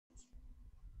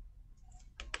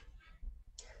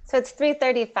So it's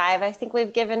 3:35. I think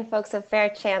we've given folks a fair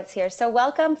chance here. So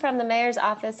welcome from the Mayor's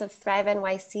Office of Thrive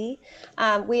NYC.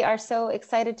 We are so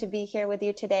excited to be here with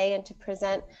you today and to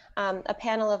present a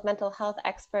panel of mental health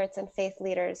experts and faith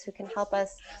leaders who can help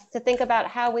us to think about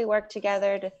how we work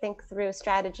together to think through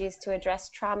strategies to address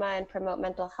trauma and promote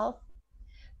mental health.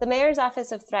 The Mayor's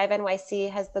Office of Thrive NYC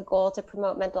has the goal to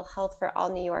promote mental health for all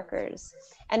New Yorkers.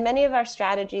 And many of our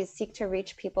strategies seek to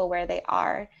reach people where they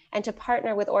are and to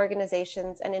partner with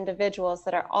organizations and individuals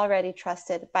that are already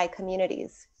trusted by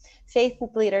communities. Faith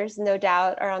leaders, no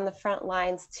doubt, are on the front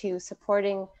lines to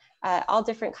supporting all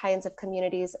different kinds of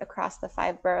communities across the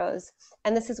 5 boroughs.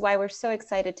 And this is why we're so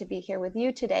excited to be here with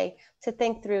you today to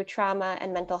think through trauma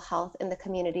and mental health in the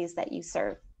communities that you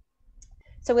serve.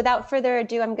 So without further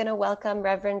ado, I'm going to welcome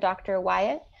Reverend Dr.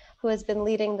 Wyatt, who has been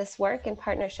leading this work in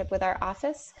partnership with our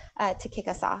office to kick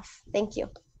us off. Thank you.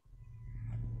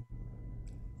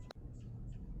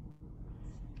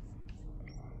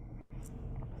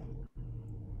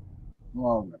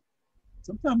 All right.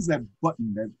 Sometimes that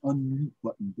button, that unmute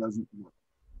button, doesn't work.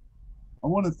 I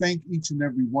want to thank each and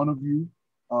every one of you,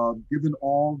 given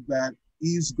all that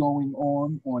is going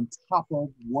on top of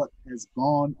what has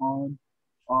gone on.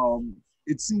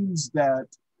 It seems that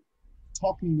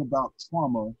talking about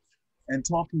trauma and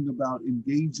talking about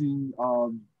engaging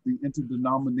the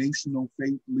interdenominational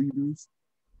faith leaders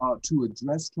to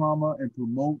address trauma and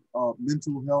promote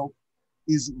mental health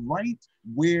is right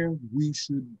where we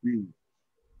should be.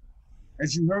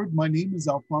 As you heard, my name is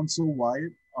Alfonso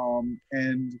Wyatt,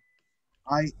 and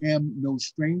I am no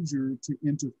stranger to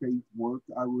interfaith work.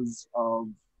 I was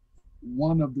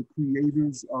one of the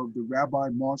creators of the Rabbi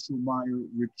Marshall Meyer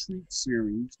Retreat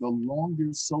Series, the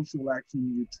longest social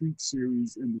action retreat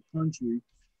series in the country,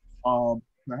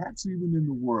 perhaps even in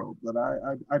the world, but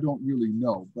I don't really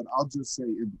know, but I'll just say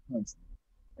in the country,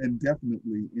 and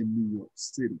definitely in New York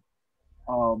City.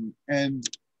 And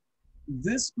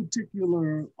this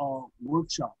particular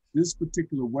workshop, this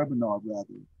particular webinar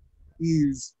rather,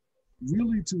 is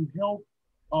really to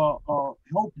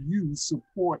help you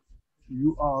support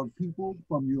you people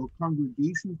from your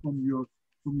congregation, from your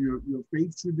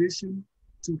faith tradition,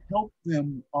 to help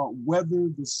them weather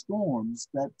the storms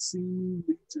that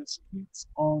seemingly just keeps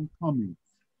on coming.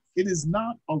 It is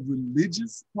not a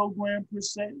religious program per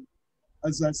se.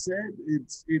 As I said,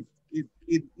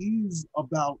 it is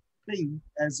about faith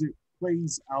as it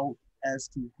plays out as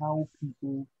to how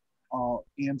people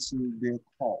answer their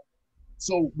call.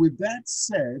 So with that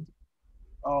said,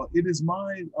 it is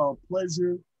my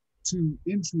pleasure to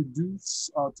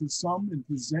introduce to some and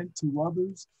present to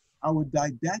others our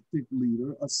didactic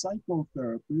leader, a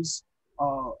psychotherapist,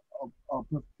 a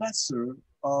professor,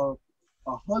 a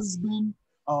husband,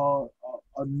 a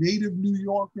native New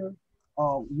Yorker,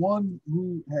 one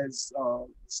who has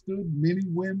stood many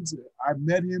winds. I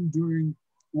met him during,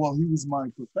 well, he was my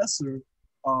professor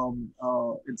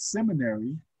in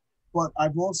seminary, but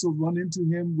I've also run into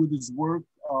him with his work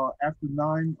after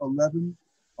 9/11,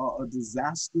 a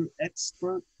disaster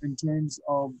expert in terms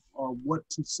of what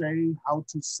to say, how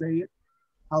to say it,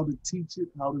 how to teach it,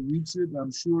 how to reach it.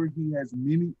 I'm sure he has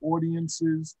many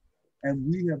audiences, and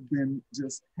we have been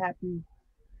just happy,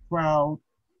 proud,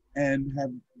 and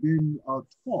have been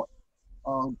taught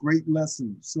great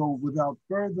lessons. So without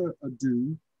further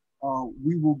ado,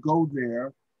 we will go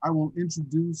there. I will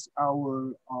introduce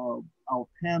our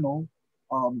panel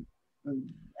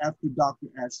after Dr.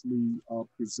 Ashley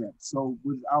presents. So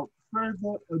without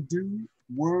further ado,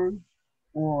 word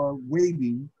or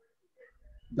waiting,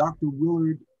 Dr.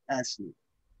 Willard Ashley.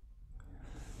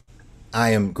 I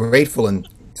am grateful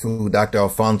to Dr.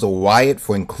 Alfonso Wyatt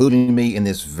for including me in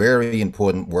this very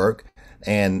important work.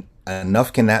 And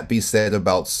enough cannot be said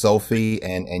about Sophie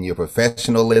and your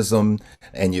professionalism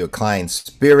and your client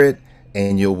spirit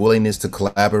and your willingness to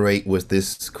collaborate with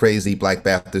this crazy Black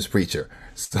Baptist preacher.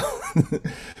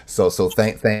 So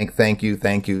thank you.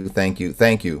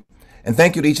 And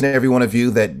thank you to each and every one of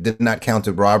you that did not count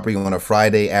a robbery on a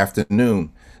Friday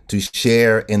afternoon to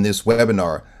share in this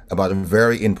webinar about a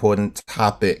very important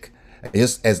topic.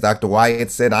 Just as Dr. Wyatt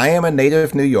said, I am a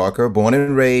native New Yorker, born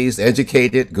and raised,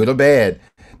 educated, good or bad,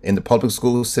 in the public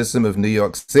school system of New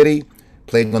York City,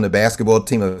 played on the basketball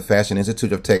team of Fashion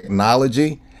Institute of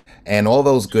Technology, and all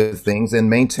those good things, and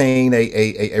maintain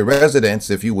a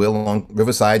residence, if you will, on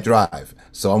Riverside Drive.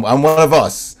 So I'm one of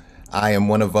us. I am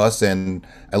one of us, and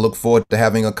I look forward to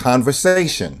having a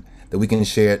conversation that we can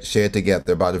share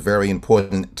together about a very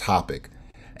important topic.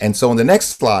 And so on the next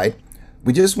slide,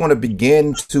 we just want to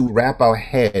begin to wrap our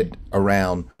head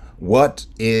around what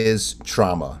is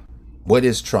trauma? What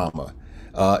is trauma?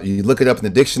 You look it up in the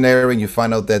dictionary and you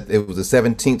find out that it was a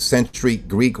 17th century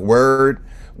Greek word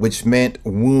which meant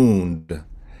wound.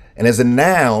 And as a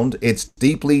noun, it's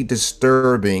deeply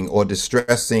disturbing or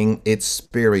distressing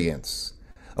experience.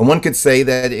 And one could say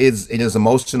that it is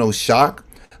emotional shock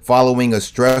following a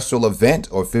stressful event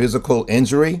or physical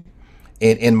injury.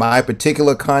 In my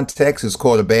particular context, it's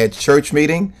called a bad church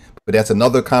meeting, but that's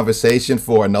another conversation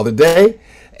for another day.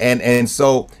 And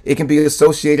so it can be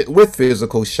associated with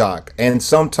physical shock and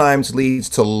sometimes leads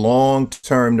to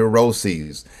long-term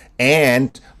neuroses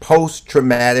and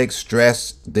post-traumatic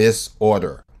stress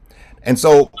disorder. And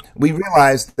so we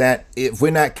realize that if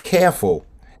we're not careful,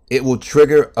 it will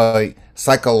trigger a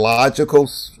psychological,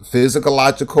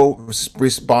 physiological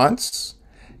response.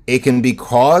 It can be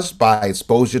caused by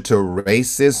exposure to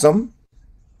racism,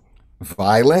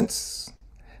 violence,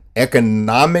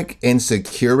 economic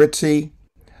insecurity,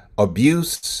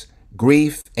 abuse,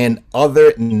 grief, and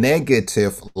other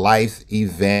negative life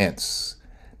events.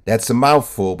 That's a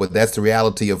mouthful, but that's the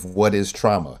reality of what is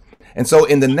trauma. And so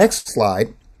in the next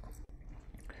slide,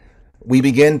 we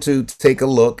begin to take a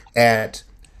look at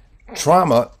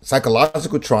trauma.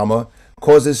 Psychological trauma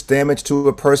causes damage to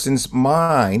a person's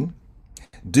mind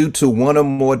due to one or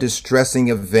more distressing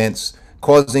events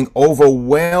causing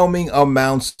overwhelming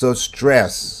amounts of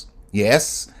stress.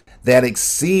 Yes, that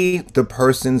exceed the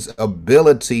person's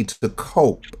ability to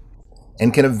cope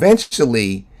and can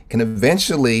eventually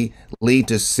lead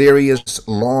to serious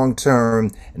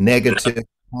long-term negative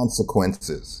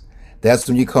consequences. That's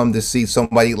when you come to see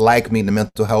somebody like me in the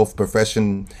mental health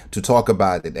profession to talk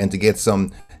about it and to get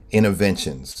some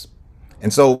interventions.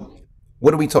 And so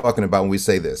what are we talking about when we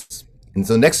say this? And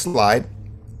so next slide,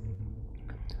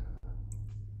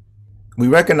 we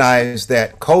recognize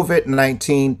that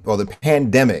COVID-19 or the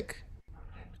pandemic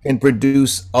can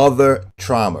produce other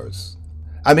traumas.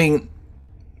 I mean,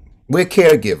 we're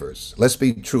caregivers. Let's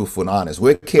be truthful and honest.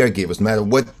 We're caregivers, no matter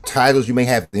what titles you may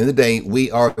have. At the end of the day, we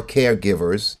are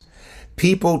caregivers.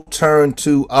 People turn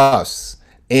to us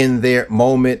in their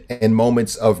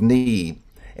moments of need.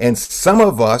 And some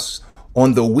of us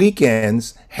on the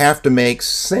weekends have to make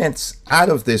sense out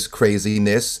of this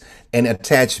craziness and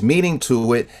attach meaning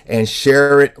to it and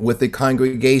share it with the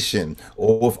congregation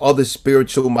or with other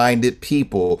spiritual minded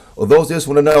people or those just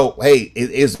want to know, hey,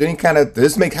 is there any kind of how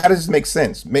does this make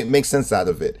sense? Make sense out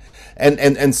of it.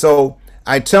 And so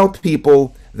I tell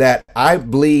people that I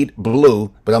bleed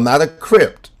blue, but I'm not a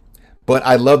Crip, but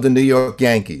I love the New York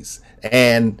Yankees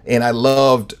and I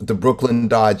loved the Brooklyn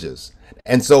Dodgers.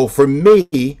 And so for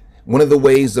me, one of the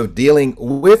ways of dealing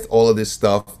with all of this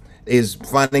stuff is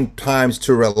finding times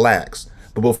to relax.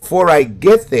 But before I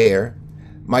get there,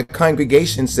 my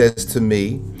congregation says to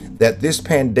me that this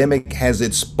pandemic has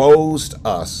exposed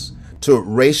us to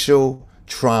racial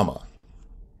trauma.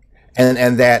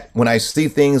 And that when I see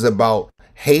things about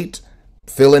hate,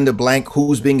 fill in the blank,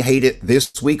 who's being hated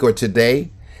this week or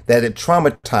today, that it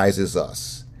traumatizes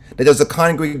us. That as a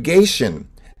congregation,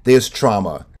 there's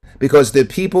trauma because the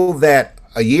people that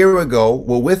a year ago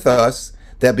were with us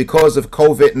that because of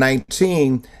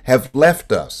COVID-19 have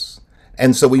left us.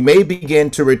 And so we may begin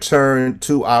to return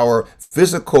to our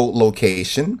physical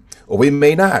location, or we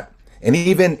may not. And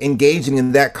even engaging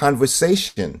in that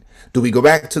conversation, do we go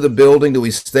back to the building? Do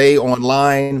we stay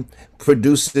online?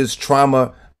 Produces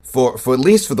trauma for at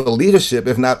least for the leadership,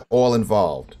 if not all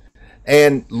involved.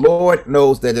 And Lord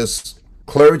knows that as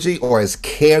clergy or as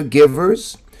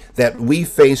caregivers, that we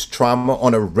face trauma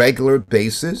on a regular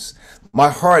basis. My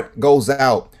heart goes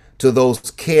out to those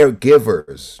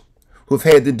caregivers who've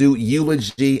had to do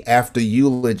eulogy after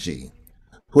eulogy,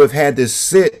 who have had to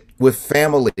sit with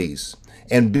families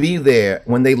and be there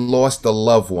when they lost a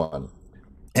loved one.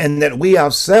 And that we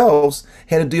ourselves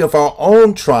had to deal with our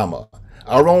own trauma,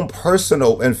 our own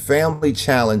personal and family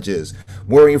challenges,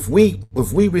 where if we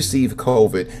received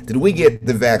COVID, did we get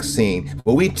the vaccine?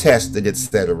 Were we tested,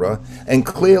 etc.? And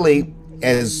clearly,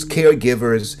 as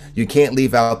caregivers, you can't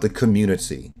leave out the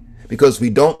community because we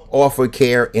don't offer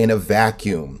care in a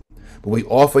vacuum, but we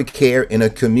offer care in a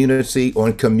community or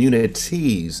in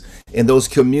communities, and those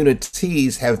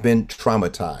communities have been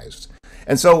traumatized.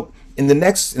 And so in the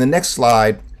next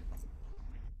slide,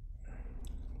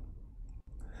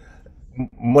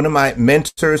 one of my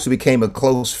mentors who became a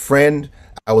close friend,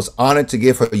 I was honored to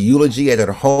give her a eulogy at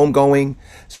her homegoing.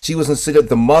 She was considered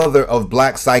the mother of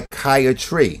Black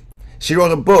psychiatry. She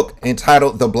wrote a book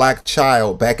entitled The Black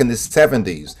Child back in the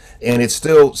 70s, and it's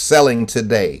still selling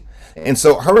today. And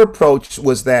so her approach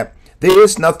was that there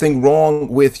is nothing wrong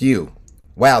with you.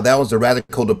 Wow, that was a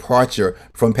radical departure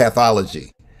from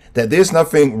pathology. That there's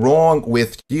nothing wrong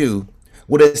with you.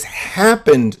 What has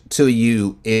happened to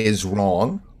you is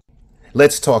wrong.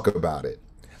 Let's talk about it.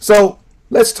 So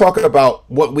let's talk about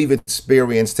what we've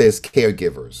experienced as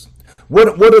caregivers.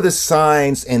 What are the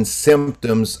signs and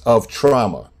symptoms of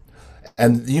trauma?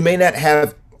 And you may not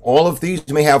have all of these,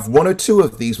 you may have one or two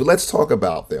of these, but let's talk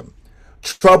about them.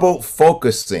 Trouble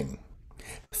focusing,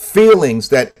 feelings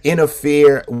that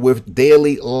interfere with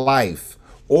daily life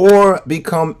or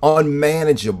become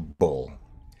unmanageable,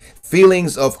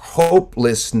 feelings of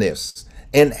hopelessness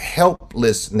and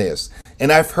helplessness.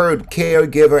 And I've heard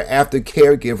caregiver after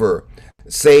caregiver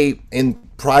say in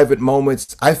private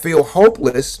moments, I feel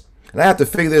hopeless and I have to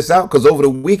figure this out because over the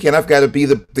weekend I've got to be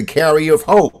the carrier of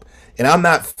hope. And I'm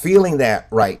not feeling that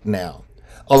right now.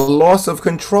 A loss of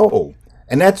control.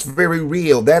 And that's very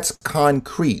real. That's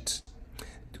concrete.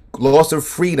 Loss of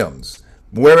freedoms.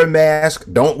 Wear a mask,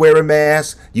 don't wear a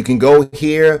mask. You can go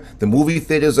here. The movie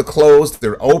theaters are closed.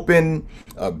 They're open.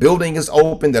 Building is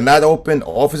open. They're not open.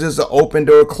 Offices are open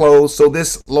or closed. So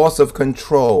this loss of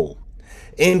control.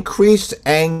 Increased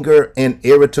anger and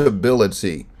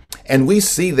irritability. And we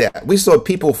see that. We saw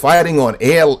people fighting on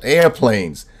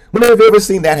airplanes. When have you ever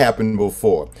seen that happen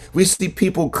before? We see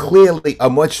people clearly are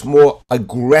much more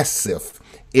aggressive,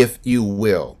 if you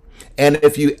will. And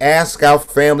if you ask our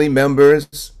family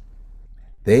members,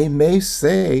 they may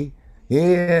say,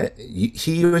 yeah,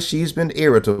 he or she's been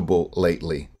irritable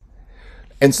lately.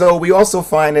 And so we also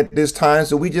find that there's times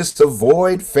that we just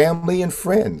avoid family and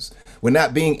friends. We're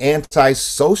not being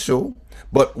antisocial,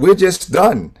 but we're just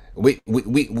done.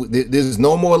 There's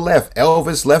no more left.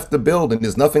 Elvis left the building.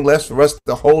 There's nothing left for us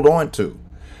to hold on to.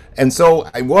 And so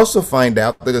I also find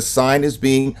out that a sign is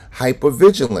being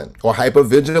hypervigilant or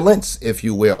hypervigilance, if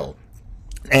you will,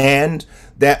 and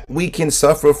that we can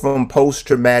suffer from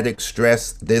post-traumatic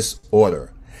stress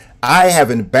disorder. I have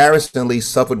embarrassingly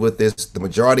suffered with this the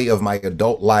majority of my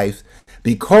adult life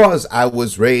because I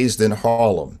was raised in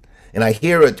Harlem. And I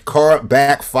hear a car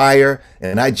backfire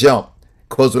and I jump.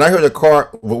 Because when I heard a car,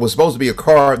 what was supposed to be a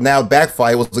car, now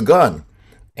backfire was a gun.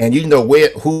 And you know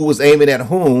who was aiming at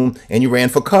whom, and you ran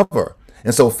for cover.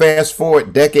 And so fast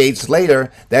forward decades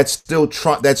later, that still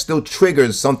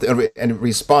triggers something, a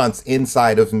response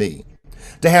inside of me.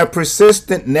 To have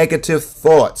persistent negative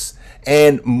thoughts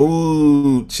and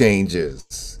mood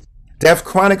changes. To have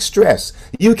chronic stress.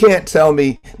 You can't tell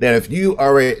me that if you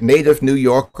are a native New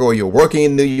Yorker or you're working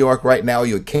in New York right now,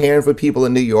 you're caring for people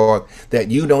in New York,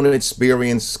 that you don't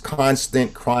experience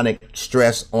constant chronic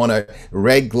stress on a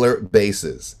regular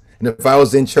basis. And if I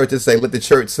was in church, I'd say, let the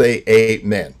church say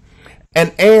amen.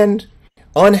 And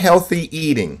unhealthy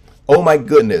eating. Oh my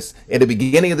goodness. At the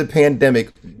beginning of the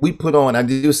pandemic, we put on, I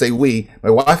do say we,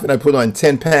 my wife and I put on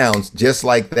 10 pounds just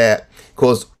like that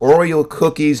because Oreo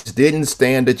cookies didn't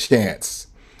stand a chance.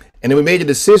 And then we made a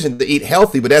decision to eat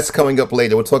healthy, but that's coming up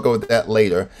later. We'll talk about that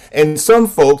later. And some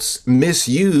folks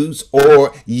misuse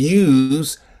or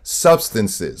use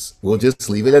substances. We'll just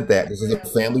leave it at that. This is a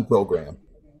family program.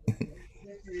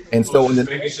 And so in the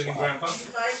Babysitting grandpa?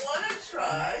 You might want to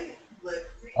try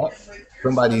lifting oh, with your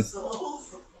somebody's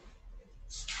muscles,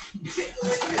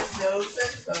 tickling his nose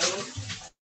and toes.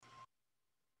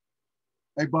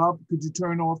 Hey, Bob, could you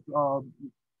turn off?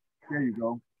 There you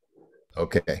go.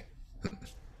 okay.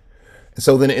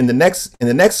 So then in the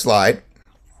next slide,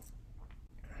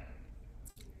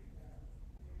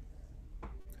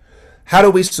 how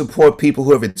do we support people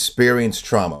who have experienced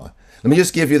trauma? Let me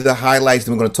just give you the highlights,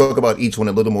 and we're going to talk about each one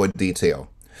in a little more detail.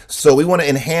 So we want to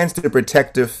enhance the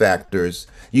protective factors,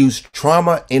 use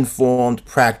trauma-informed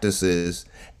practices,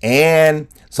 and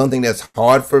something that's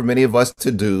hard for many of us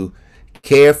to do,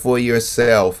 care for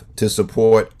yourself to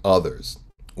support others.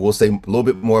 We'll say a little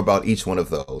bit more about each one of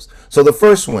those. So the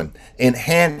first one,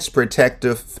 enhance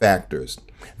protective factors.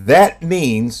 That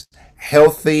means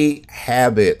healthy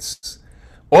habits.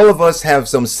 All of us have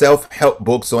some self-help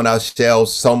books on our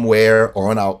shelves somewhere or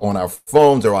on our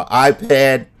phones or our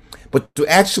iPad, but to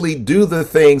actually do the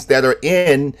things that are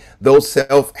in those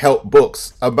self-help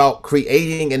books about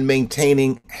creating and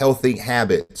maintaining healthy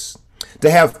habits,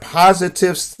 to have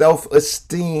positive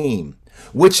self-esteem,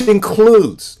 which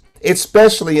includes,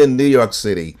 especially in New York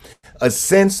City, a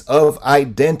sense of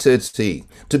identity,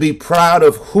 to be proud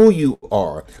of who you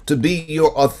are, to be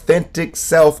your authentic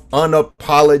self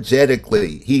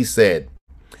unapologetically, he said,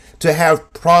 to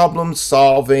have problem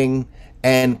solving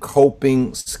and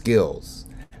coping skills.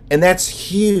 And that's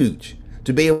huge,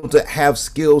 to be able to have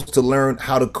skills to learn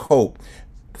how to cope,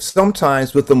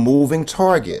 sometimes with a moving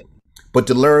target, but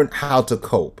to learn how to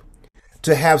cope,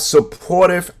 to have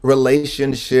supportive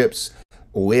relationships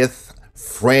with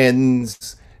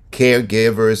friends,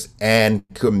 caregivers, and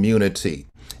community.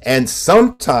 And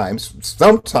sometimes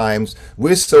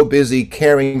we're so busy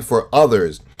caring for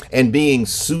others and being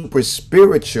super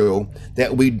spiritual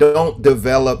that we don't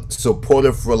develop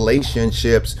supportive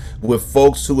relationships with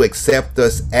folks who accept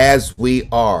us as we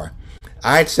are.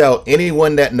 I tell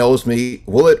anyone that knows me,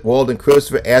 Willard Walden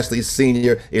Christopher Ashley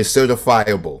Sr. is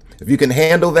certifiable. If you can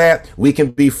handle that, we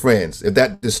can be friends. If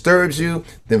that disturbs you,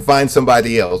 then find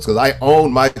somebody else, because I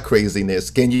own my craziness.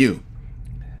 Can you?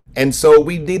 And so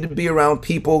we need to be around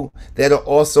people that are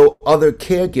also other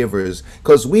caregivers,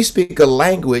 because we speak a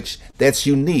language that's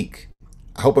unique.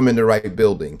 I hope I'm in the right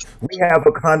building. We have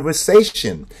a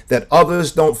conversation that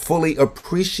others don't fully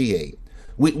appreciate.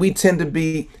 We tend to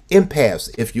be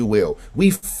empaths, if you will. We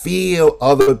feel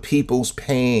other people's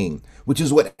pain, which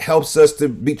is what helps us to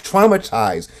be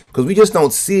traumatized, because we just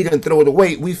don't see it and throw it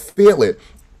away. We feel it.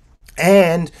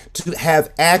 And to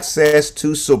have access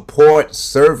to support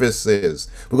services.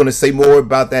 We're going to say more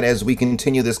about that as we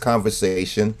continue this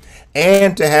conversation.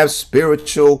 And to have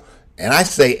spiritual, and I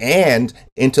say and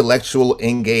intellectual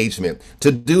engagement,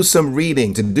 to do some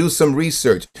reading, to do some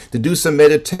research, to do some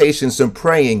meditation, some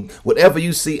praying, whatever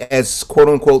you see as quote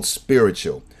unquote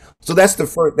spiritual. So that's the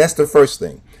first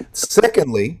thing.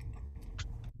 Secondly,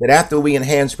 that after we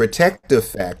enhance protective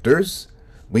factors,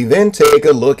 we then take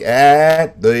a look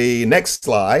at the next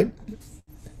slide,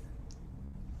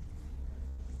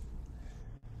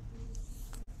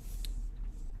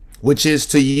 which is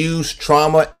to use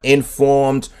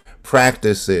trauma-informed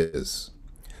practices,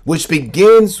 which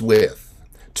begins with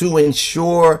to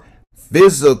ensure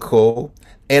physical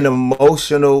and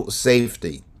emotional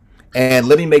safety. And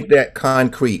let me make that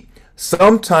concrete.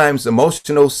 Sometimes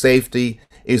emotional safety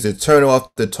is to turn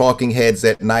off the talking heads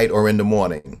at night or in the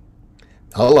morning.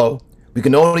 Hello. We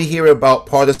can only hear about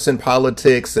partisan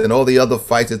politics and all the other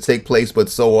fights that take place, but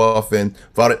so often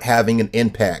without it having an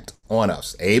impact on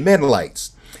us. Amen,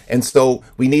 lights. And so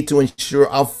we need to ensure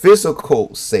our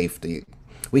physical safety.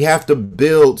 We have to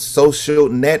build social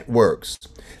networks,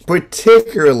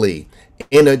 particularly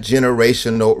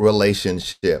intergenerational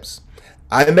relationships.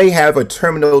 I may have a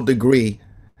terminal degree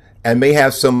and may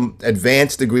have some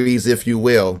advanced degrees, if you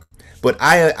will, but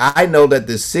I know that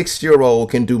the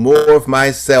 6-year-old can do more with my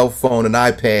cell phone and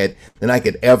iPad than I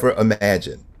could ever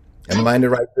imagine. Am I in the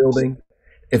right building?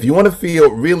 If you want to feel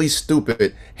really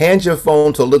stupid, hand your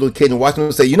phone to a little kid and watch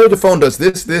them say, you know, your phone does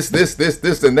this,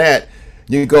 and that.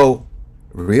 You go,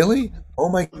 really? Oh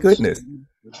my goodness.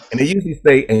 And they usually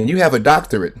say, and you have a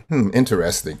doctorate.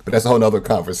 Interesting, but that's a whole nother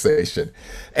conversation.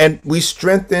 And we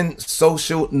strengthen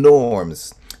social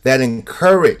norms that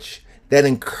encourage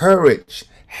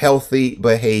healthy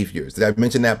behaviors. Did I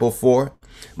mention that before?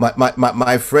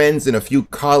 My friends and a few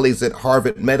colleagues at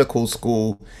Harvard Medical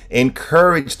School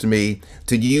encouraged me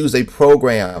to use a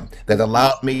program that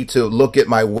allowed me to look at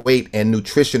my weight and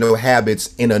nutritional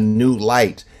habits in a new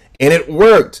light. And it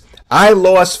worked. I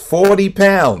lost 40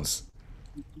 pounds.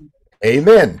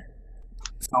 Amen.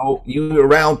 So you're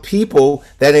around people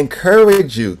that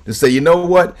encourage you to say, you know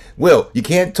what, Will, you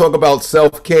can't talk about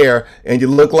self-care and you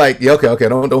look like, yeah, okay,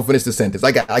 don't finish the sentence.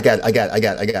 I got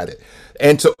it.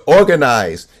 And to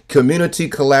organize community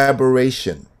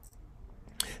collaboration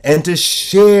and to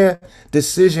share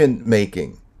decision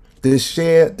making,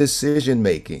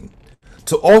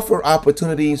 to offer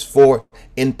opportunities for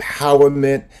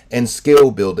empowerment and skill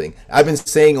building. I've been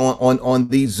saying on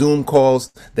these Zoom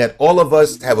calls that all of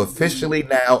us have officially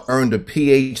now earned a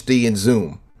PhD in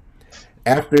Zoom.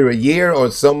 After a year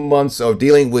or some months of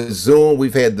dealing with Zoom,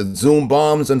 we've had the Zoom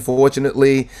bombs,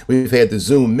 unfortunately. We've had the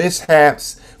Zoom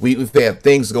mishaps. We've had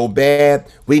things go bad.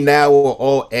 We now are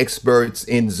all experts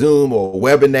in Zoom or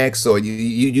WebEx, or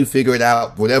you figure it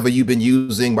out, whatever you've been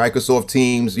using, Microsoft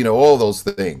Teams, you know, all those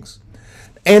things.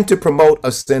 And to promote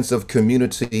a sense of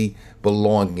community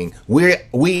belonging.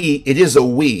 It is a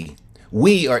we.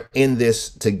 We are in this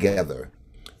together.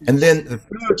 And then the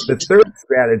third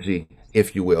strategy,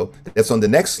 if you will, that's on the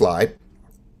next slide,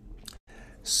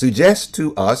 suggests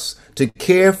to us to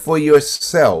care for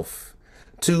yourself,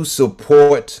 to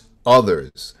support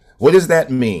others. What does that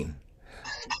mean?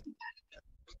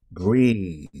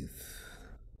 Breathe.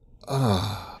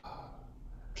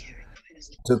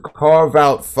 To carve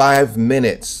out 5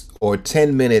 minutes or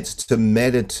 10 minutes to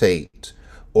meditate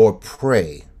or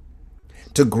pray.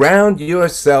 To ground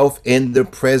yourself in the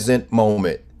present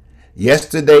moment.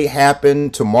 Yesterday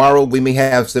happened, tomorrow we may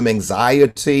have some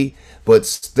anxiety, but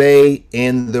stay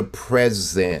in the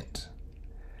present.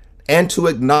 And to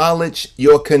acknowledge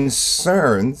your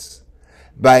concerns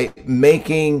by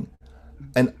making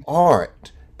an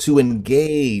art to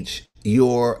engage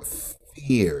your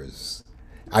fears.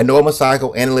 I know I'm a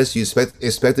psychoanalyst, you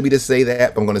expected me to say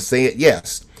that, but I'm going to say it,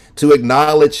 yes. to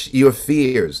acknowledge your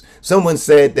fears. Someone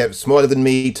said that smarter than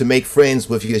me to make friends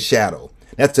with your shadow.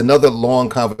 That's another long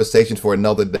conversation for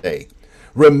another day.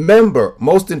 Remember,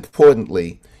 most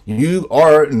importantly, you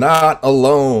are not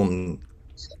alone.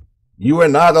 You are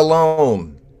not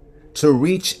alone. To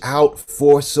reach out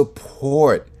for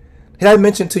support. Did I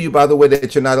mention to you, by the way,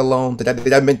 that you're not alone? Did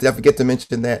I forget to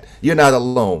mention that? You're not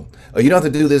alone. You don't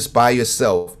have to do this by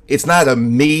yourself. It's not a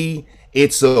me,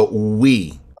 it's a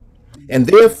we. And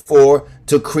therefore,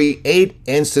 to create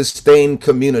and sustain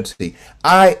community.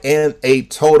 I am a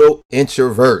total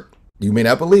introvert. You may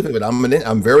not believe it, but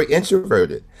I'm very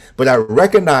introverted. But I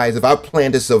recognize if I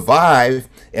plan to survive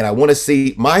and I want to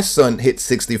see my son hit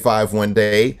 65 one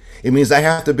day, it means I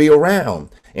have to be around.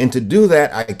 And to do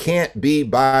that, I can't be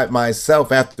by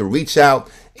myself. I have to reach out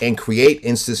and create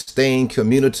and sustain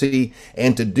community.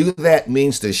 And to do that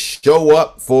means to show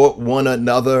up for one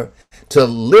another, to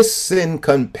listen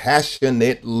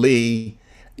compassionately,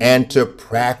 and to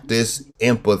practice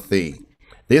empathy.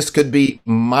 This could be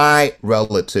my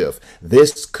relative.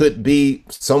 This could be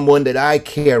someone that I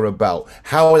care about.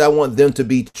 How would I want them to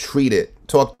be treated?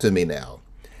 Talk to me now.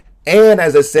 And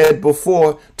as I said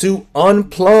before, to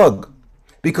unplug.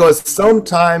 Because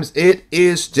sometimes it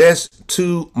is just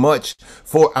too much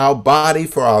for our body,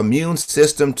 for our immune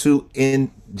system to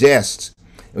ingest.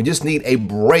 We just need a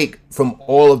break from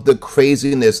all of the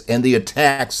craziness and the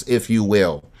attacks, if you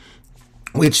will,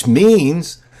 which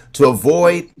means to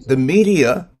avoid the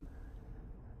media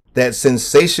that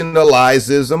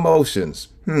sensationalizes emotions.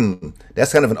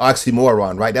 That's kind of an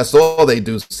oxymoron, right? That's all they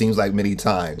do, seems like many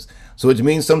times. So it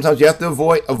means sometimes you have to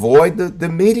avoid the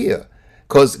media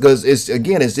because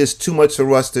it's just too much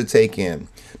for us to take in.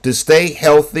 To stay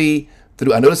healthy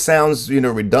through, I know this sounds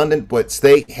redundant, but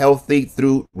stay healthy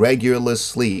through regular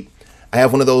sleep. I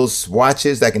have one of those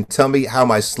watches that can tell me how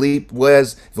my sleep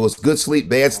was, if it was good sleep,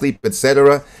 bad sleep,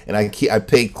 etc. And I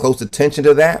pay close attention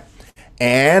to that.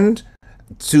 And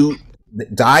to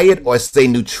diet or say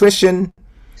nutrition,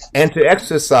 and to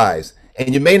exercise.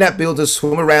 And you may not be able to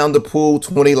swim around the pool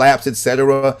 20 laps,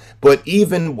 etc. But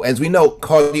even as we know,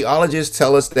 cardiologists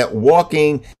tell us that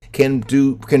walking can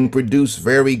produce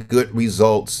very good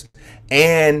results.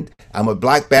 And I'm a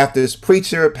Black Baptist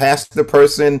preacher, pastor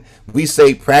person. We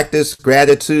say practice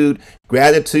gratitude.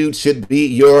 Gratitude should be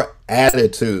your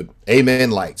attitude.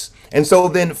 Amen, lights. And so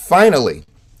then finally,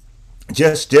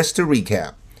 just to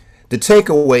recap, the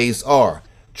takeaways are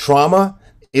trauma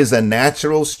is a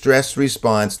natural stress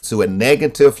response to a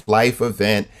negative life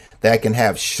event that can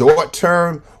have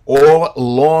short-term or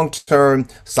long-term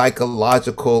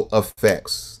psychological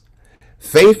effects.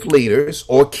 Faith leaders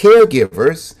or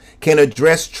caregivers can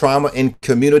address trauma in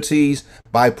communities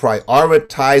by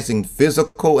prioritizing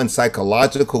physical and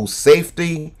psychological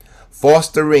safety,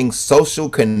 fostering social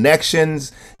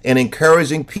connections, and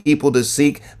encouraging people to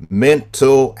seek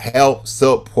mental health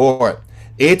support.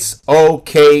 It's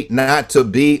okay not to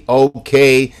be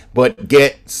okay, but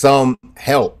get some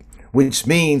help, which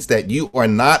means that you are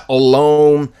not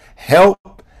alone.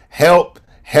 Help, help,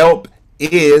 help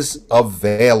is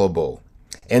available.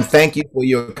 And thank you for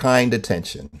your kind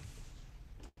attention.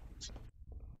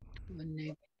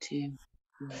 I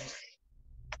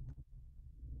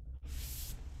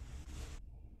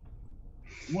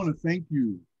want to thank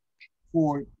you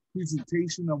for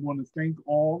presentation. I want to thank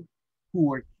all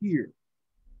who are here.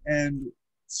 And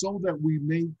so that we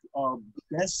make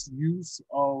best use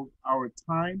of our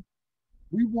time,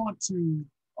 we want to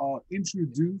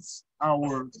introduce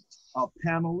our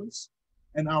panelists.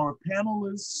 And our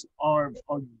panelists are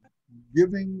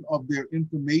giving of their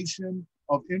information,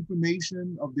 of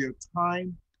their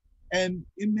time, and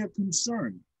in their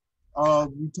concern.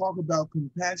 We talk about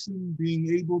compassion,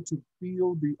 being able to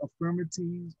feel the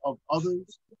affirmities of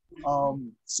others.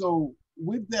 So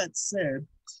with that said,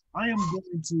 I am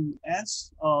going to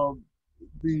ask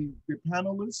the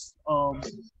panelists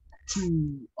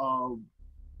to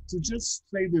just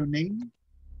say their name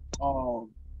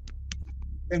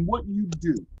and what you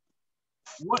do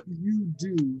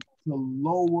to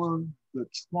lower the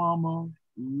trauma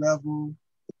level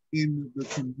in the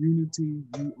community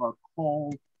you are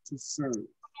called to serve.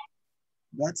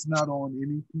 That's not on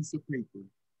any piece of paper,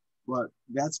 but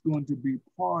that's going to be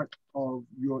part of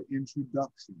your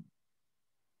introduction.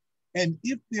 And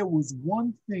if there was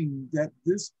one thing that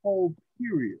this whole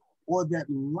period or that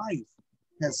life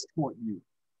has taught you,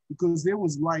 because there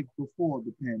was life before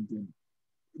the pandemic,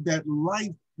 that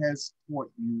life has taught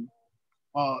you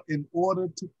in order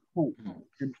to cope,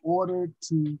 in order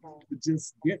to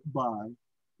just get by,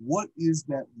 what is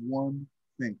that one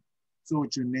thing? So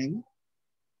it's your name,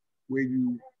 where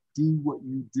you do what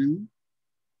you do,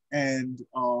 And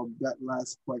that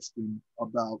last question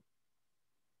about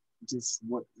just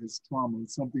what is trauma,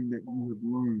 something that you have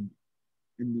learned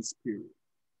in this period.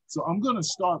 So I'm going to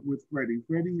start with Freddie.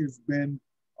 Freddie has been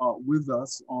with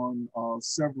us on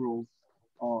several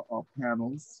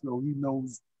panels, so he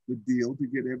knows the deal to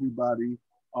get everybody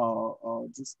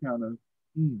just kind of,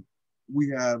 we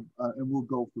have, and we'll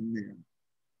go from there.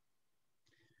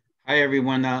 Hi,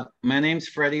 everyone. My name's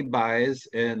Freddie Baez,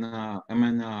 and I'm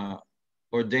an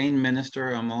ordained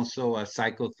minister. I'm also a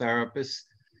psychotherapist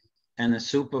and a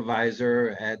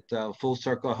supervisor at Full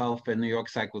Circle Health and New York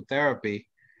Psychotherapy.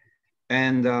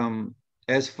 And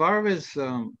as far as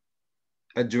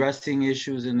addressing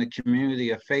issues in the community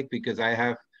of faith, because I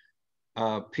have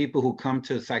people who come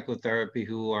to psychotherapy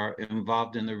who are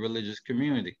involved in the religious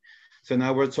community. So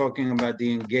now we're talking about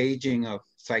the engaging of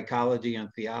psychology and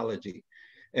theology.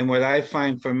 And what I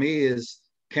find for me is,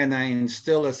 can I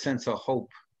instill a sense of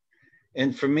hope?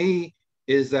 And for me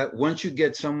is that once you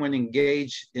get someone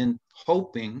engaged in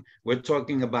hoping, we're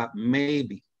talking about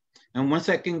maybe. And once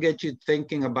I can get you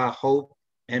thinking about hope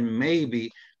and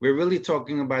maybe, we're really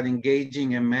talking about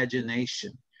engaging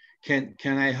imagination. Can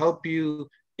I help you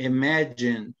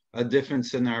imagine a different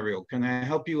scenario? Can I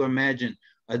help you imagine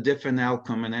a different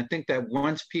outcome? And I think that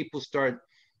once people start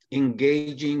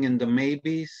engaging in the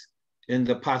maybes, in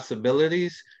the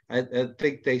possibilities, I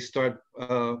think they start,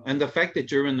 and the fact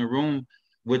that you're in the room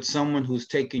with someone who's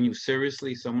taking you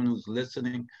seriously, someone who's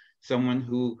listening, someone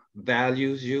who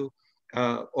values you,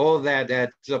 all that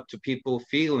adds up to people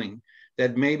feeling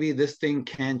that maybe this thing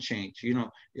can change. You know,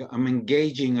 I'm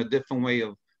engaging a different way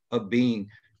of being.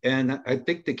 And I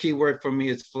think the key word for me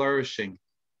is flourishing.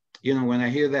 You know, when I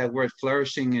hear that word,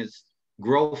 flourishing is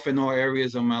growth in all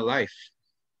areas of my life.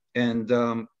 And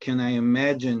can I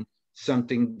imagine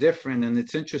something different? And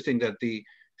it's interesting that the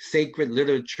sacred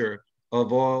literature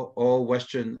of all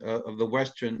Western, of the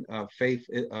Western faith,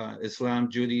 Islam,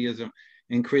 Judaism,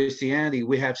 and Christianity,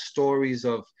 we have stories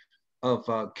of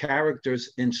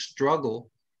characters in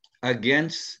struggle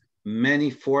against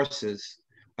many forces,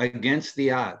 against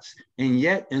the odds. And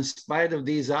yet, in spite of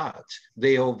these odds,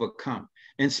 they overcome.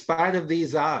 In spite of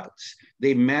these odds,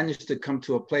 they managed to come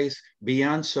to a place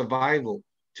beyond survival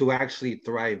to actually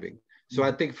thriving. So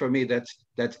I think for me, that's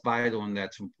vital and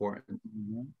that's important.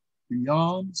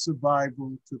 Beyond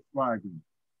survival to thriving.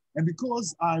 And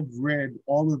because I've read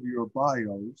all of your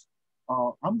bios,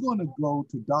 I'm going to go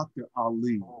to Dr.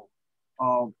 Ali.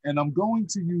 And I'm going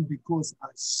to you because I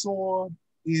saw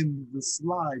in the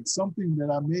slide something that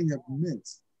I may have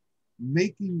missed,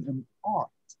 making an art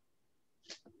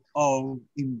of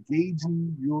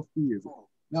engaging your fears.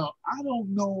 Now, I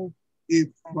don't know if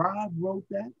Pride wrote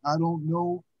that. I don't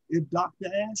know if Dr.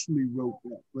 Ashley wrote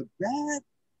that, but that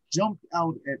jumped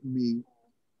out at me.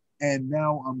 And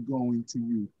now I'm going to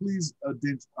you. Please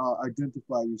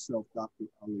identify yourself, Dr.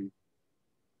 Ali.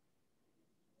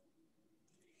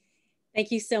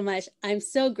 Thank you so much. I'm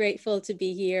so grateful to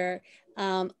be here.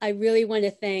 I really want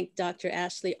to thank Dr.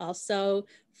 Ashley also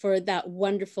for that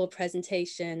wonderful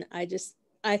presentation.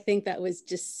 I think that was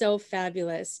just so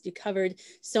fabulous. You covered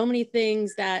so many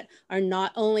things that are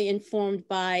not only informed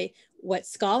by what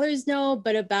scholars know,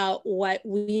 but about what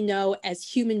we know as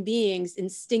human beings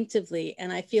instinctively.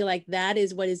 And I feel like that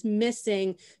is what is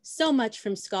missing so much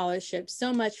from scholarship,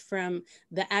 so much from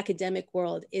the academic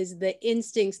world, is the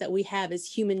instincts that we have as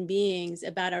human beings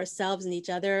about ourselves and each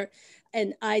other.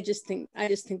 And I just think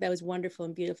that was wonderful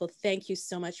and beautiful. Thank you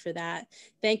so much for that.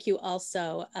 Thank you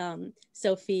also,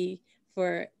 Sophie,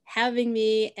 for having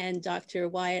me, and Dr.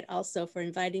 Wyatt also for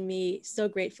inviting me. So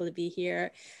grateful to be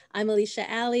here. I'm Alicia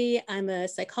Alley. I'm a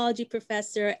psychology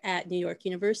professor at New York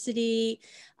University.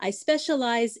 I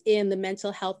specialize in the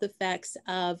mental health effects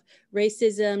of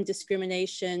racism,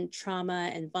 discrimination, trauma,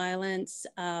 and violence.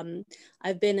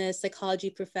 I've been a psychology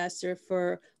professor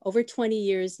for over 20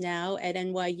 years now at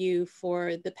NYU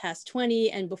for the past 20.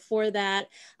 And before that,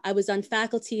 I was on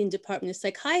faculty in Department of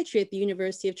Psychiatry at the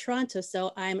University of Toronto.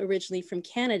 So I'm originally from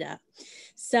Canada.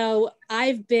 So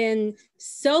I've been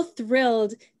so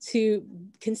thrilled to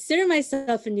consider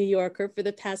myself a New Yorker for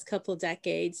the past couple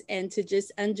decades and to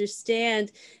just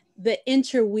understand the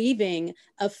interweaving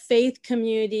of faith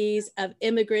communities, of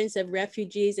immigrants, of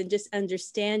refugees, and just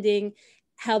understanding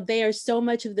how they are so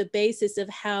much of the basis of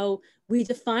how we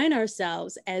define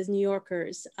ourselves as New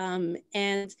Yorkers.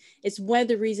 And it's one of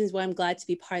the reasons why I'm glad to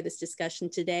be part of this discussion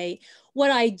today.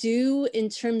 What I do in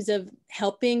terms of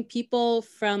helping people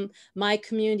from my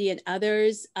community and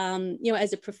others, you know,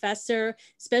 as a professor,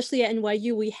 especially at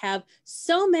NYU, we have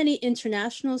so many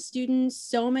international students,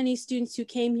 so many students who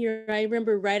came here. I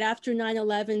remember right after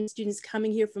 9/11, students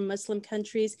coming here from Muslim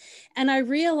countries. And I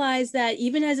realized that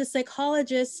even as a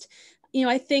psychologist, you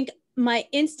know, I think my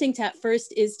instinct at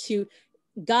first is to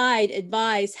guide,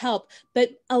 advise, help. But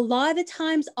a lot of the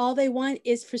times, all they want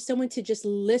is for someone to just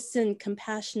listen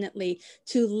compassionately,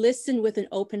 to listen with an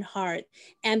open heart.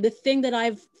 And the thing that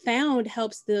I've found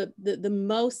helps the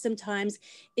most sometimes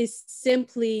is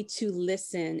simply to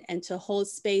listen and to hold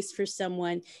space for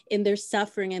someone in their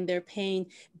suffering and their pain.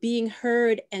 Being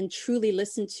heard and truly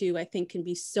listened to, I think, can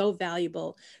be so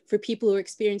valuable for people who are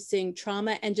experiencing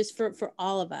trauma and just for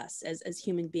all of us as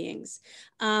human beings.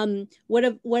 What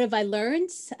have I learned?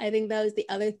 I think that was the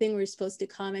other thing we're supposed to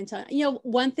comment on. You know,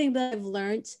 one thing that I've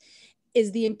learned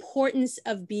is the importance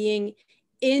of being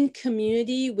in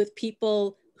community with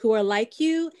people who are like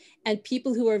you and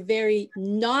people who are very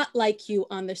not like you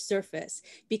on the surface,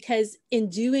 because in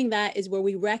doing that is where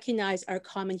we recognize our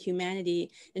common humanity,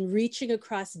 and reaching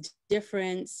across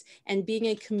difference and being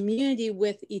in community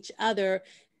with each other,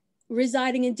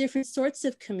 residing in different sorts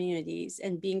of communities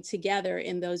and being together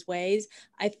in those ways,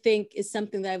 I think is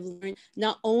something that I've learned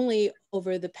not only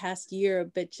over the past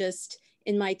year, but just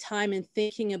in my time and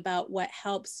thinking about what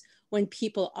helps when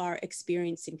people are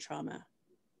experiencing trauma.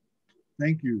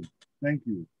 Thank you. Thank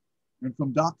you. And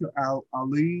from Dr.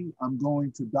 Ali, I'm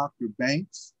going to Dr.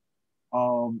 Banks.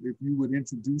 If you would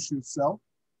introduce yourself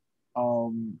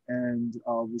and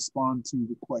respond to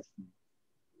the question.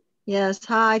 Yes,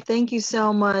 hi, thank you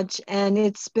so much. And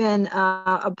it's been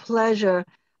a pleasure.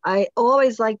 I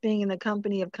always like being in the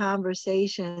company of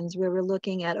conversations where we're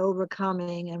looking at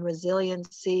overcoming and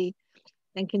resiliency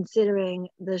and considering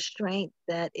the strength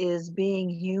that is being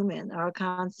human, our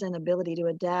constant ability to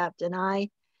adapt. And I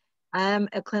am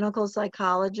a clinical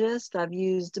psychologist. I've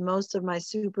used most of my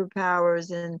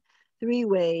superpowers in 3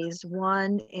 ways.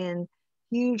 One, in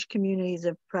huge communities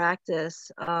of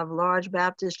practice of large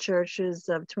Baptist churches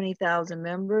of 20,000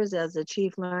 members as a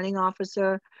chief learning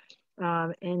officer,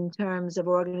 in terms of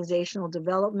organizational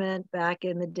development back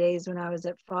in the days when I was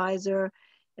at Pfizer,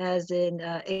 as in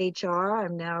HR.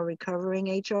 I'm now a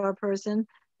recovering HR person,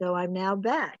 though I'm now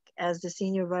back as the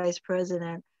senior vice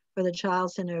president for the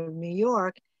Child Center of New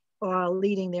York,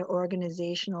 leading their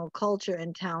organizational culture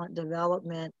and talent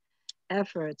development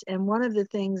efforts. And one of the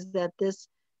things that this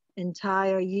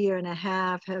entire year and a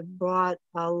half have brought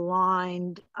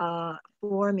aligned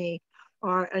for me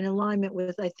are an alignment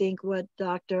with, I think, what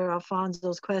Dr.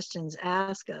 Alfonso's questions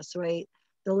ask us, right?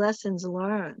 The lessons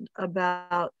learned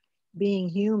about being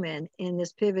human in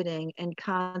this pivoting and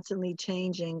constantly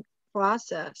changing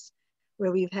process,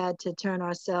 where we've had to turn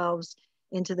ourselves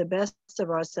into the best of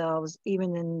ourselves,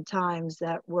 even in times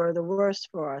that were the worst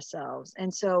for ourselves.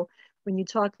 And so when you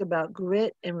talk about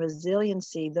grit and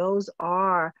resiliency, those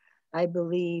are, I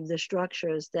believe, the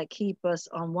structures that keep us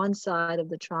on one side of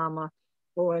the trauma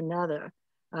or another.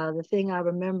 The thing I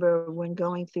remember when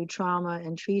going through trauma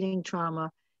and treating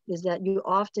trauma is that you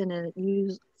often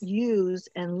use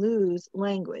and lose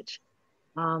language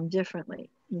differently.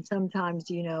 And sometimes,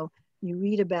 you know, you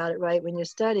read about it, right? When you're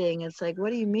studying, it's like,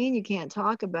 what do you mean you can't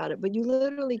talk about it? But you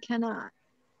literally cannot.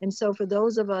 And so for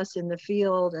those of us in the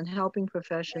field and helping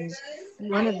professions,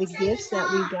 one of the gifts that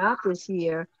we got this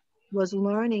year was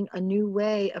learning a new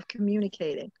way of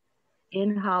communicating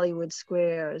in Hollywood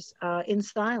squares, in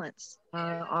silence,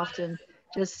 often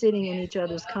just sitting in each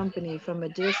other's company from a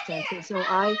distance. And so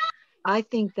I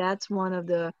think that's one of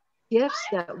the gifts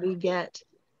that we get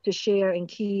to share and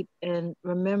keep and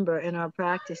remember in our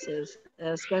practices,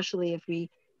 especially if we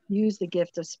use the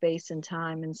gift of space and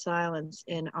time and silence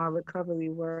in our recovery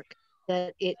work,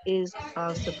 that it is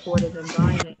supportive and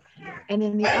binding. And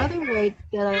then the other way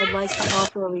that I'd like to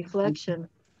offer a reflection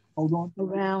Hold on.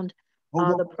 around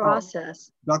Hold on. the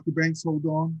process. Dr. Banks, hold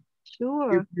on.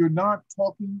 Sure. If you're not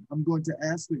talking, I'm going to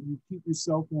ask that you keep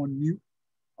yourself on mute.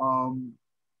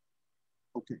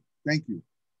 Okay, thank you.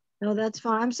 No, that's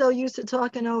fine. I'm so used to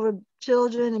talking over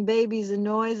children and babies and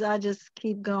noise. I just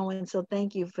keep going. So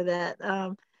thank you for that.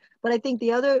 But I think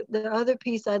the other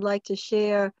piece I'd like to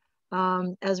share,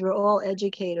 as we're all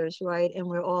educators, right, and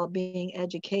we're all being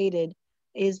educated,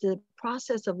 is the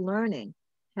process of learning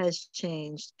has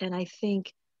changed. And I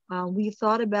think we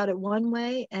thought about it one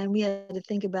way and we had to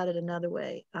think about it another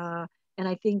way. And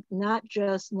I think not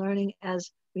just learning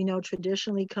as we know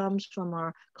traditionally comes from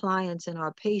our clients and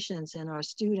our patients and our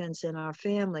students and our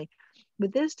family.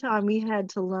 But this time we had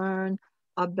to learn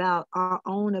about our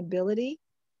own ability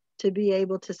to be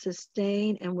able to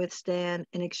sustain and withstand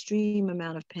an extreme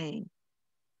amount of pain.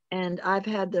 And I've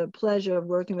had the pleasure of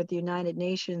working with the United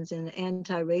Nations in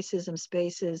anti-racism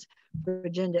spaces for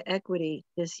gender equity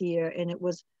this year. And it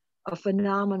was a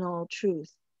phenomenal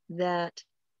truth that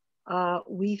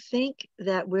we think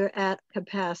that we're at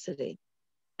capacity,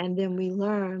 and then we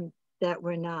learn that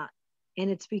we're not. And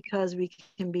it's because we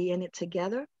can be in it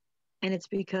together, and it's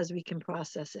because we can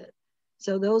process it.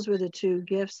 So those were the two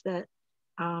gifts that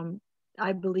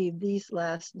I believe these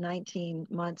last 19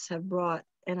 months have brought,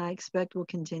 and I expect will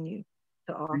continue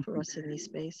to offer us in these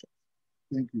spaces.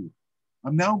 Thank you.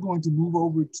 I'm now going to move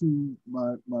over to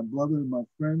my brother and my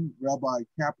friend, Rabbi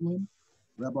Kaplan,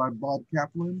 Rabbi Bob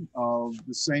Kaplan of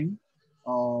the same.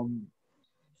 And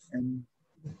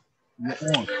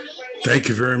you're on. Thank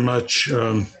you very much,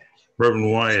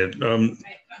 Reverend Wyatt.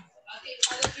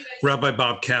 Rabbi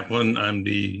Bob Kaplan, I'm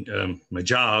my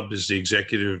job is the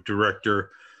executive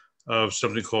director of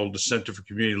something called the Center for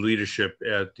Community Leadership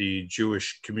at the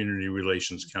Jewish Community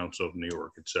Relations Council of New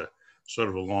York. It's a sort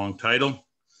of a long title.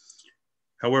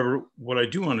 However, what I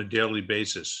do on a daily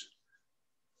basis,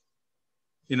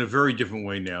 in a very different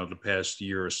way now, the past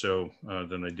year or so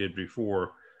than I did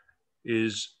before,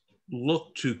 is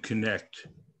look to connect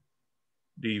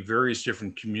the various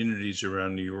different communities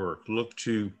around New York, look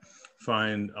to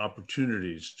find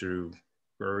opportunities through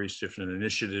various different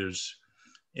initiatives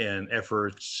and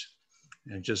efforts,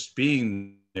 and just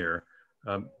being there,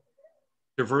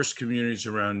 diverse communities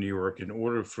around New York, in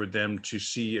order for them to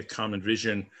see a common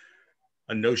vision,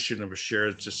 a notion of a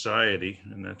shared society.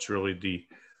 And that's really the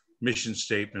mission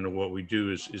statement of what we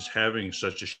do, is having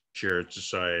such a shared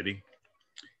society.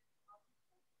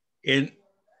 And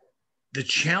the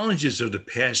challenges of the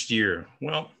past year,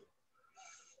 well,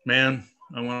 man,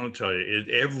 I want to tell you,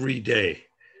 every day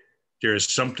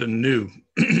there's something new,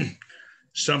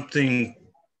 something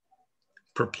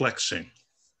perplexing,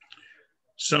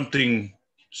 something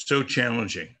so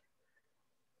challenging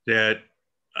that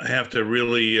I have to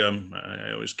really,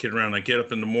 I always kid around, I get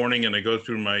up in the morning and I go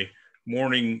through my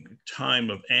morning time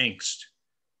of angst,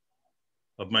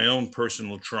 of my own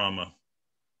personal trauma.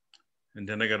 And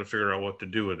then I got to figure out what to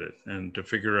do with it, and to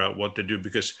figure out what to do,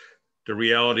 because the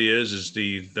reality is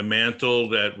the mantle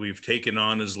that we've taken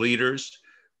on as leaders,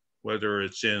 whether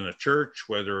it's in a church,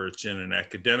 whether it's in an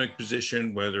academic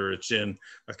position, whether it's in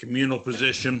a communal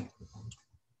position,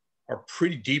 are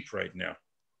pretty deep right now.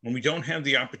 And we don't have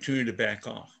the opportunity to back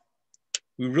off.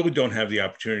 We really don't have the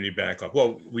opportunity to back off.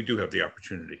 Well, we do have the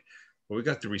opportunity, but we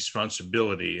got the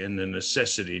responsibility and the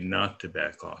necessity not to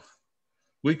back off.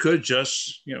 We could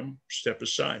just, step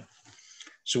aside.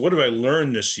 So what have I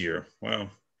learned this year? Wow.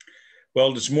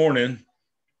 Well, this morning,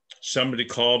 somebody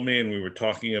called me and we were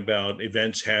talking about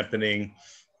events happening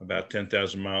about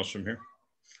 10,000 miles from here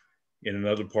in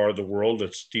another part of the world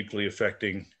that's deeply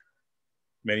affecting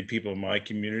many people in my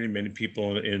community, many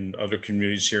people in other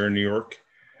communities here in New York,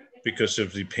 because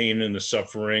of the pain and the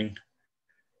suffering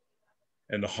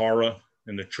and the horror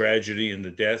and the tragedy and the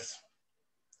death.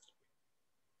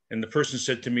 And the person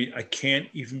said to me, I can't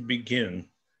even begin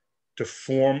to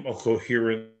form a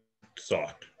coherent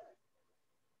thought.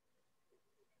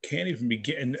 Can't even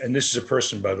begin. And this is a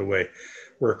person, by the way,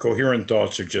 where coherent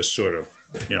thoughts are just sort of,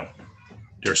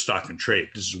 they're stock and trade.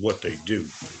 This is what they do.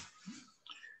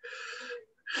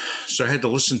 So I had to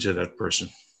listen to that person.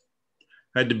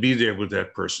 I had to be there with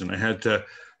that person. I had to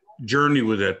journey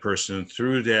with that person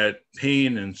through that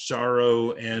pain and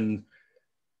sorrow and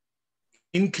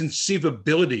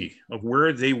inconceivability of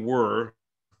where they were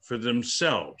for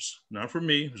themselves, not for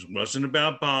me. It wasn't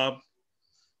about Bob,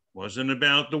 wasn't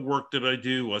about the work that I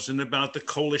do, wasn't about the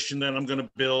coalition that I'm going to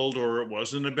build, or it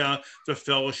wasn't about the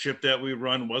fellowship that we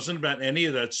run, wasn't about any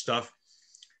of that stuff.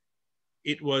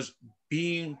 It was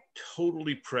being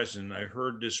totally present. I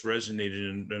heard this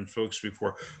resonated in folks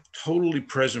before, totally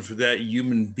present for that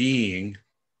human being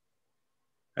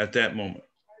at that moment,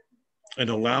 and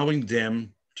allowing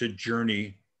them to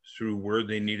journey through where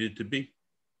they needed to be.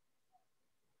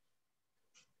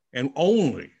 And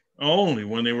only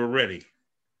when they were ready,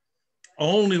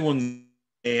 only when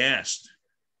they asked,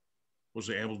 was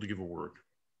I able to give a word.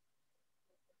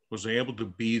 Was I able to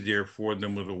be there for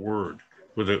them with a word,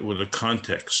 with a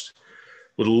context,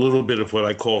 with a little bit of what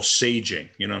I call saging.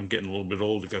 I'm getting a little bit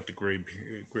older, got the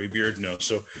gray beard now.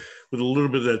 So with a little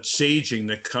bit of that saging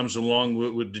that comes along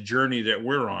with the journey that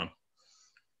we're on.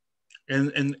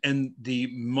 And the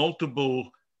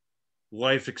multiple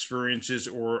life experiences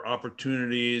or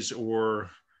opportunities or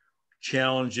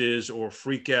challenges or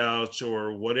freakouts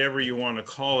or whatever you want to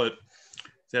call it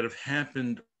that have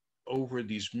happened over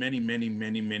these many, many,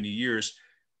 many, many years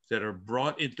that are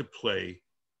brought into play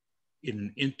in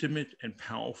an intimate and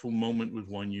powerful moment with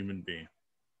one human being.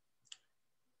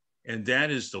 And that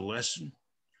is the lesson,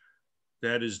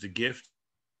 that is the gift,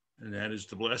 and that is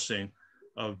the blessing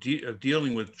of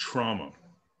dealing with trauma.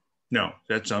 Now,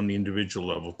 that's on the individual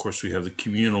level. Of course, we have the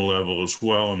communal level as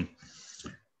well. And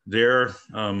there,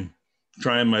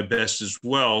 trying my best as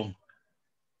well.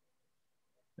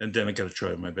 And then I got to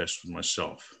try my best with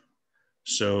myself.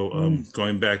 So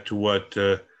going back to what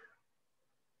the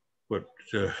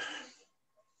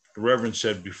Reverend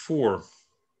said before,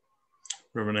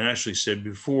 Reverend Ashley said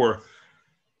before,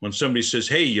 when somebody says,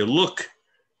 hey, you're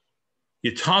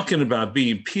talking about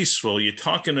being peaceful, you're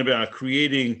talking about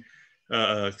creating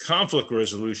conflict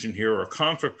resolution here or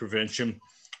conflict prevention,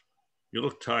 you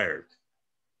look tired.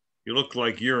 You look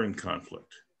like you're in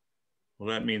conflict. Well,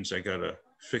 that means I got to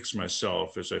fix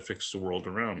myself as I fix the world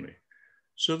around me.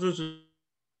 So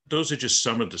those are just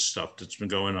some of the stuff that's been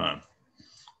going on.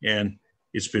 And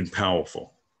it's been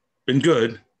powerful, been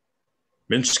good,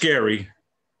 been scary,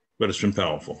 but it's been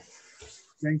powerful.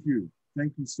 Thank you.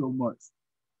 Thank you so much.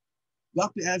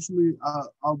 Dr. Ashley,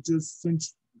 I'll just,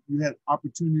 since you had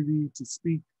opportunity to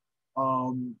speak,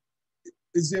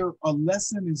 is there a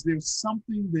lesson, is there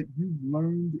something that you've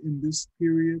learned in this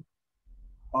period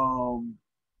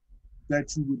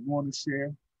that you would want to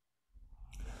share?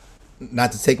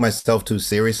 Not to take myself too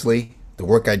seriously. The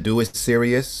work I do is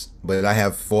serious, but I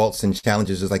have faults and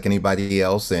challenges just like anybody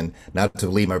else. And not to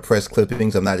believe my press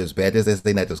clippings, I'm not as bad as they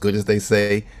say, not as good as they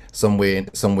say, somewhere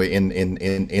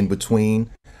in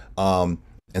between.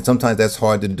 And sometimes that's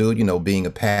hard to do, you know, being a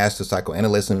pastor,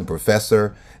 psychoanalyst, and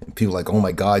professor. And people are like, oh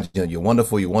my God, you know, you're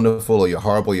wonderful, or you're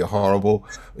horrible, you're horrible.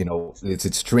 You know, it's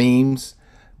extremes.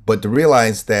 But to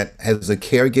realize that as a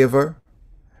caregiver,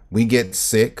 we get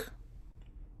sick.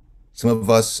 Some of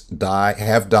us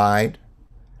have died.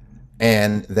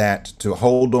 And that to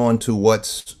hold on to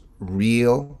what's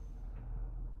real.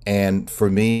 And for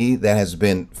me, that has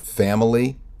been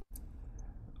family.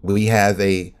 We have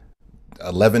a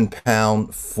 11-pound,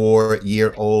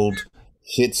 4-year-old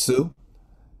Shih Tzu,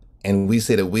 and we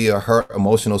say that we are her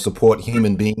emotional support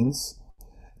human beings.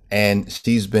 And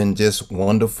she's been just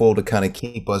wonderful to kind of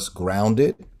keep us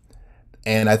grounded.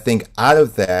 And I think out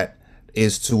of that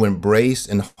is to embrace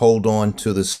and hold on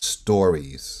to the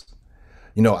stories.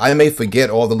 You know, I may forget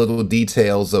all the little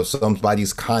details of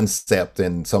somebody's concept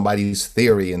and somebody's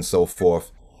theory and so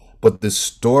forth, but the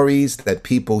stories that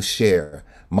people share,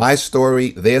 my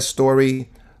story, their story,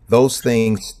 those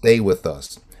things stay with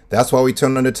us. That's why we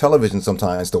turn on the television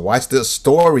sometimes to watch the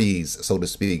stories, so to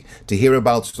speak, to hear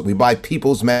about, we buy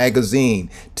People's Magazine,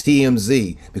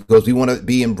 TMZ, because we want to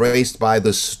be embraced by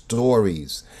the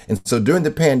stories. And so during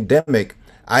the pandemic,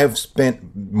 I have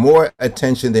spent more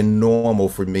attention than normal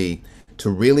for me to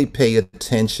really pay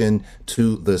attention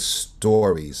to the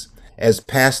stories. As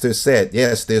Pastor said,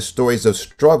 yes, there's stories of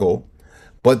struggle,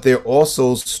 but there are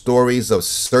also stories of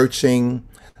searching,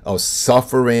 of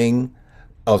suffering,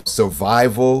 of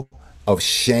survival, of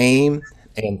shame,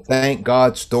 and thank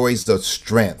God, stories of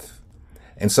strength.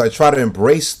 And so I try to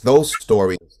embrace those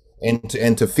stories and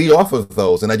to feed off of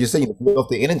those. And I just say, you know, feed off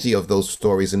the energy of those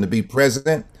stories and to be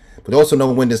present, but also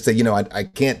know when to say, you know, I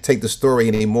can't take the story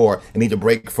anymore. I need to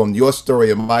break from your story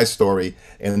and my story,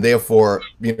 and therefore,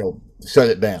 you know, shut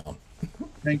it down.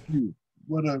 Thank you.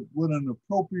 What an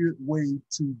appropriate way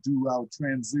to do our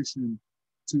transition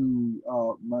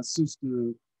to my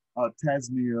sister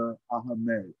Tasnia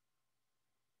Ahmed.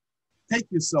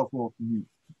 Take yourself off mute.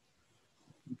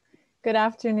 Good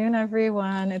afternoon,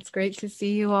 everyone. It's great to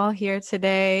see you all here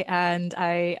today. And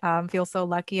I feel so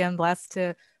lucky and blessed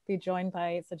to be joined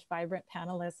by such vibrant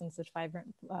panelists and such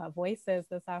vibrant voices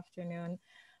this afternoon.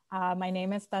 My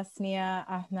name is Tasnia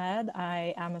Ahmed.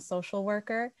 I am a social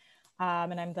worker,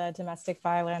 and I'm the Domestic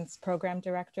Violence Program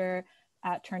Director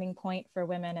at Turning Point for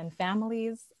Women and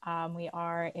Families. We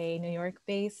are a New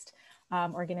York-based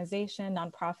organization,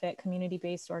 nonprofit,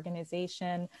 community-based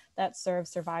organization that serves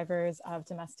survivors of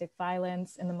domestic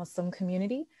violence in the Muslim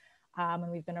community.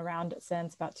 And we've been around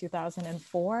since about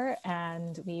 2004,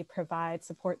 and we provide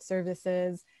support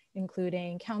services,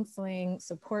 including counseling,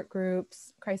 support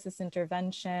groups, crisis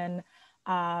intervention,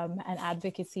 and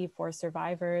advocacy for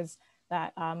survivors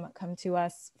that come to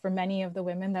us. For many of the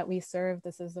women that we serve,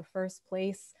 this is the first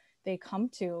place they come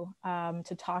to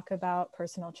talk about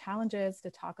personal challenges, to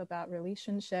talk about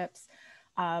relationships,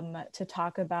 to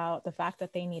talk about the fact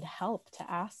that they need help,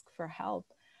 to ask for help.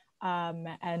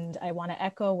 And I want to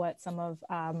echo what some of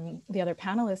the other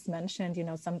panelists mentioned. You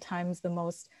know, sometimes the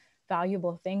most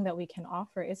valuable thing that we can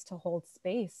offer is to hold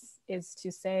space, is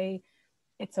to say,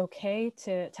 it's okay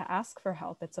to ask for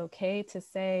help. It's okay to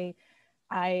say,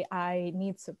 I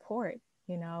need support,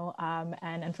 you know,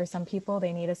 and for some people,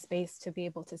 they need a space to be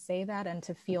able to say that and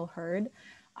to feel heard,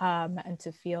 and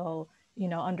to feel, you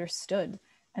know, understood.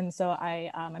 And so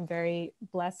I'm very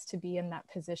blessed to be in that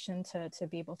position to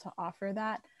be able to offer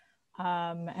that.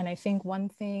 And I think one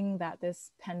thing that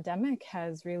this pandemic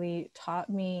has really taught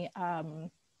me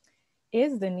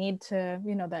is the need to,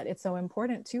 you know, that it's so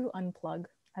important to unplug,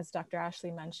 as Dr.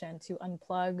 Ashley mentioned, to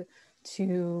unplug,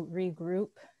 to regroup,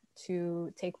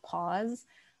 to take pause.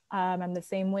 And the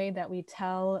same way that we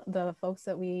tell the folks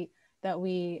that we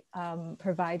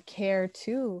provide care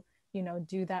to, you know,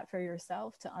 do that for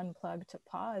yourself, to unplug, to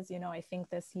pause. You know, I think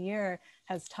this year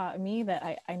has taught me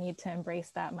that I need to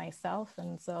embrace that myself.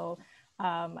 And so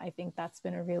I think that's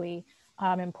been a really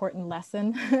important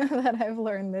lesson that I've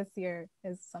learned this year,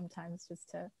 is sometimes just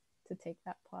to take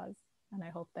that pause. And I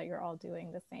hope that you're all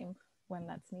doing the same when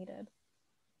that's needed.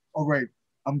 All right,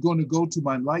 I'm going to go to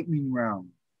my lightning round.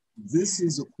 This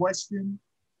is a question.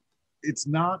 It's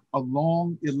not a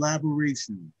long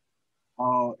elaboration.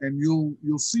 And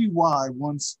you'll see why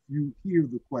once you hear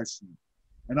the question.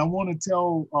 And I want to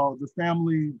tell the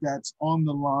family that's on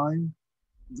the line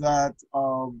that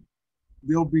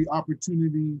there'll be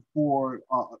opportunity for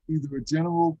either a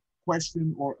general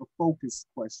question or a focused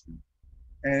question.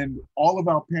 And all of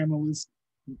our panelists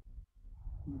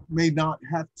may not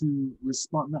have to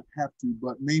respond, not have to,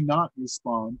 but may not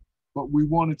respond, but we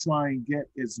want to try and get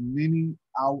as many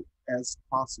out as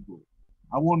possible.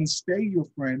 I want to stay your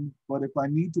friend, but if I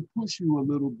need to push you a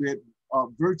little bit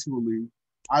virtually,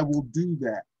 I will do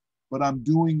that, but I'm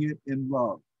doing it in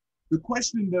love. The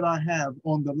question that I have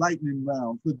on the lightning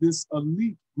round for this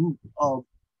elite group of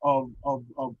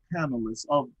panelists,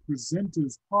 of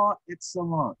presenters par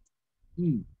excellence.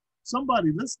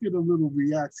 Somebody, let's get a little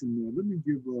reaction there. Let me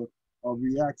give a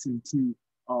reaction to,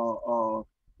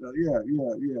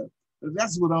 yeah.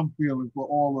 That's what I'm feeling for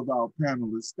all of our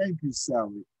panelists. Thank you,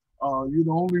 Sally. You're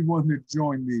the only one that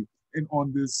joined me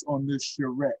on this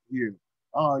charrette here.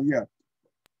 Yeah.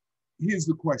 Here's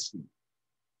the question.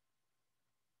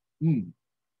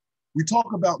 We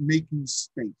talk about making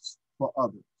space for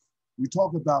others. We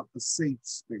talk about a safe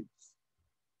space.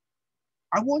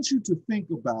 I want you to think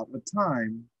about a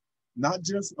time, not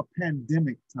just a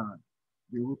pandemic time.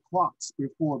 There were clocks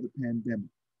before the pandemic.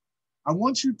 I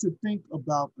want you to think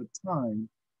about a time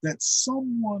that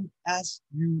someone asked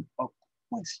you a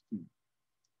question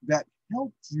that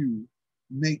helped you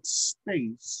make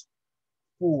space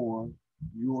for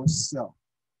yourself.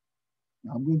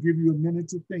 Now, I'm going to give you a minute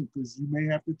to think, because you may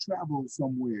have to travel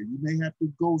somewhere. You may have to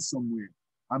go somewhere.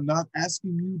 I'm not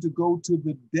asking you to go to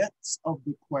the depths of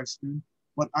the question,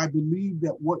 but I believe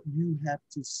that what you have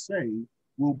to say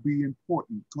will be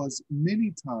important, because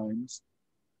many times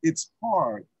it's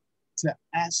hard to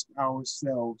ask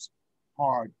ourselves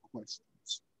hard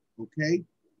questions, okay?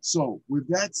 So with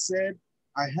that said,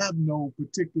 I have no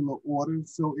particular order.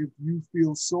 So if you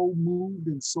feel so moved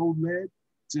and so led,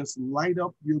 just light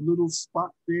up your little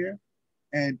spot there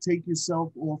and take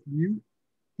yourself off mute,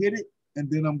 hit it, and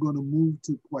then I'm going to move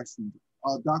to questions.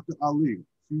 Dr. Ali,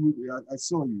 I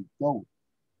saw you, go.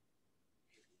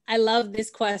 I love this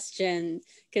question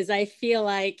because I feel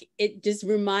like it just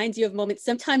reminds you of moments,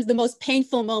 sometimes the most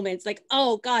painful moments, like,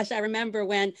 oh gosh, I remember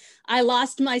when I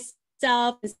lost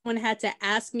myself and someone had to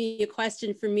ask me a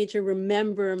question for me to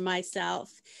remember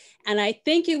myself. And I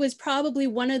think it was probably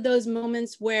one of those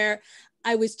moments where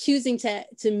I was choosing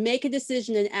to make a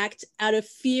decision and act out of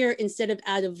fear instead of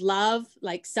out of love,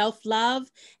 like self-love.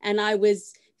 And I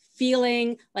was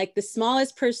feeling like the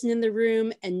smallest person in the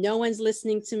room and no one's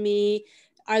listening to me.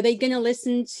 Are they going to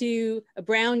listen to a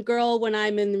brown girl when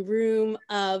I'm in the room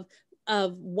of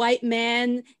white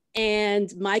men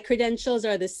and my credentials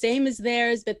are the same as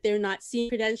theirs, but they're not seeing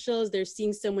credentials. They're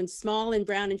seeing someone small and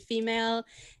brown and female,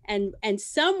 and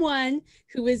someone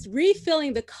who was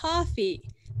refilling the coffee.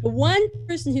 The one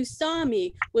person who saw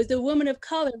me was the woman of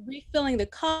color refilling the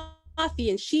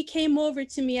coffee. And she came over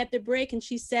to me at the break and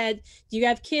she said, do you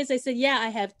have kids? I said, yeah, I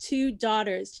have 2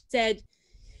 daughters. She said,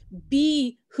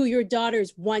 be who your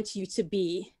daughters want you to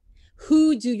be.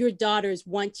 Who do your daughters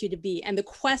want you to be? And the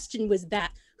question was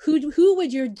that, who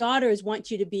would your daughters want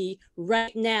you to be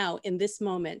right now in this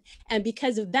moment? And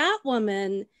because of that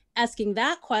woman asking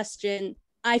that question,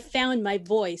 I found my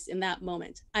voice in that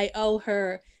moment. I owe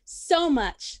her so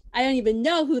much. I don't even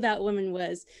know who that woman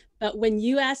was, but when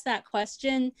you asked that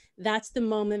question, that's the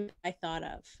moment I thought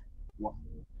of. Wow.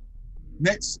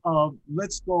 Next,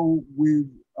 let's go with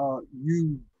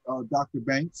you, Dr.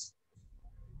 Banks.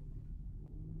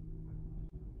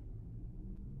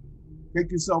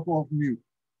 Take yourself off mute.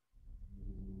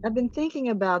 I've been thinking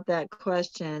about that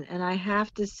question, and I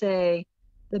have to say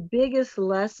the biggest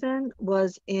lesson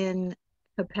was in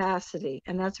capacity,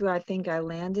 and that's where I think I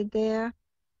landed there.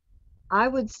 I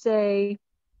would say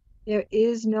there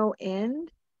is no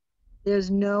end, there's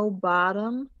no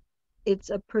bottom. It's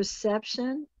a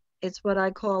perception. It's what I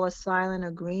call a silent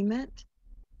agreement.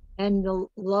 And the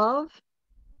love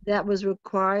that was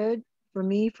required for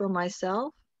me, for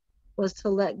myself, was to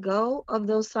let go of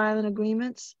those silent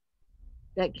agreements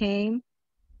that came,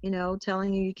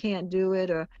 telling you can't do it,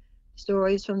 or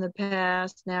stories from the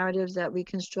past, narratives that we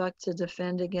construct to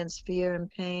defend against fear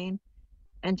and pain,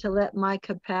 and to let my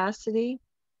capacity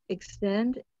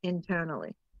extend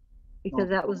internally, because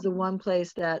that was the one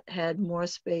place that had more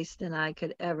space than I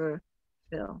could ever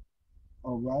fill.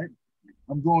 All right.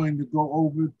 I'm going to go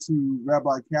over to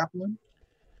Rabbi Kaplan.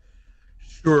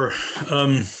 Sure.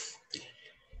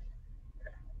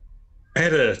 I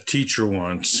had a teacher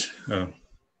once,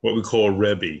 what we call a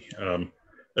Rebbe,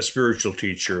 a spiritual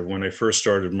teacher, when I first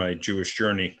started my Jewish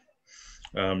journey.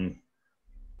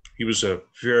 He was a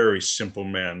very simple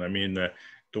man. I mean, the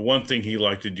one thing he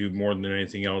liked to do more than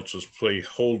anything else was play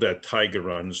Hold That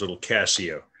Tiger on his little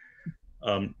Casio.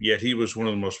 Yet he was one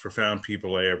of the most profound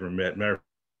people I ever met. Matter of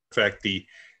fact, the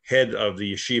head of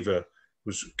the yeshiva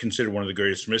was considered one of the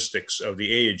greatest mystics of the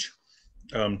age.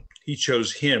 He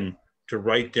chose him to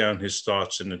write down his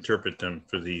thoughts and interpret them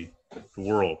for the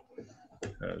world.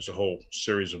 There's a whole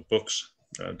series of books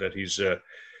that he's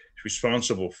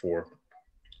responsible for.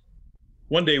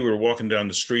 One day we were walking down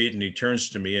the street and he turns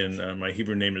to me, and my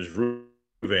Hebrew name is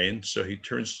Ruvain. So he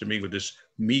turns to me with this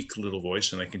meek little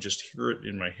voice, and I can just hear it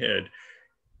in my head.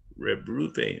 Reb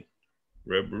Ruvain,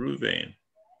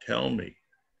 tell me,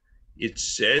 it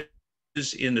says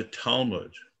in the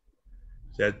Talmud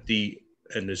that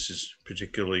and this is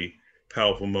particularly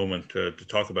powerful moment to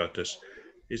talk about this.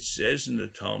 It says in the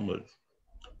Talmud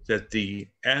that the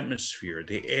atmosphere,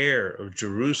 the air of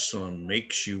Jerusalem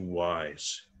makes you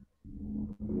wise.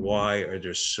 Why are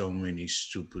there so many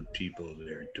stupid people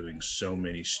there doing so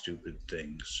many stupid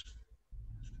things?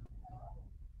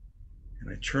 And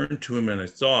I turned to him and I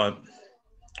thought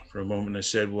for a moment, I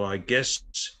said, well, I guess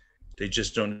they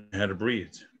just don't know how to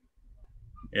breathe.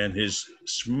 And his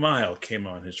smile came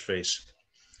on his face.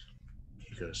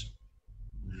 He goes,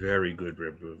 very good,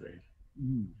 Reb Ruvain.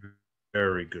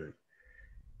 Very good.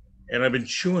 And I've been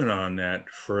chewing on that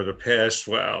for the past,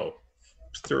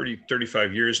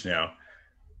 35 years now.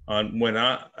 On when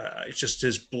it's just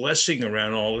this blessing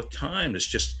around all the time. It's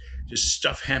just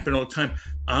stuff happening all the time.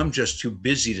 I'm just too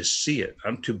busy to see it.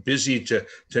 I'm too busy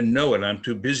to know it. I'm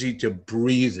too busy to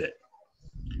breathe it.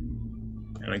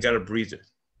 And I got to breathe it.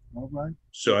 All right.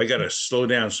 So I got to slow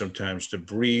down sometimes to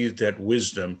breathe that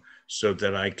wisdom so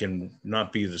that I can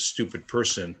not be the stupid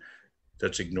person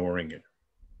that's ignoring it.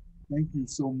 Thank you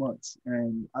so much.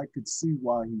 And I could see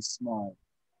why he smiled.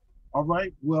 All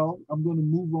right, well, I'm going to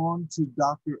move on to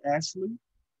Dr. Ashley.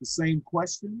 The same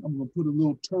question. I'm going to put a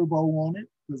little turbo on it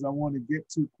because I want to get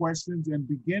to questions and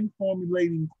begin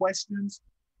formulating questions.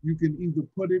 You can either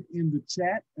put it in the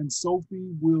chat and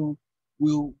Sophie will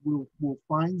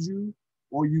find you,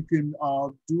 or you can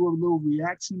do a little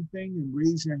reaction thing and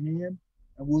raise your hand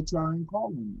and we'll try and call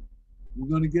on you. We're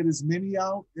going to get as many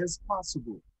out as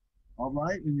possible. All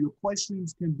right, and your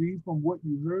questions can be from what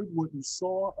you heard, what you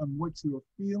saw, and what you're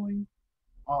feeling,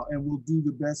 and we'll do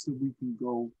the best that we can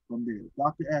go from there.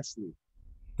 Dr. Ashley.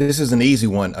 This is an easy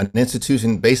one. An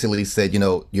institution basically said,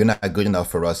 you're not good enough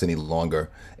for us any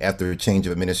longer after a change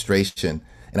of administration.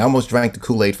 And I almost drank the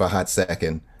Kool-Aid for a hot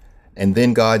second. And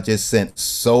then God just sent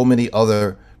so many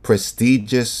other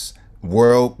prestigious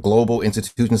global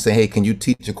institutions saying, hey, can you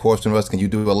teach a course for us? Can you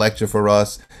do a lecture for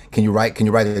us? Can you write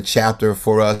a chapter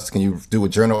for us? Can you do a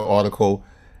journal article?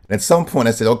 And at some point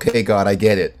I said, okay, God, I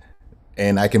get it.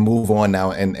 And I can move on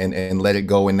now and let it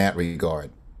go in that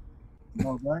regard.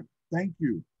 All right. Thank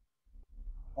you.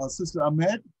 Sister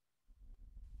Ahmed?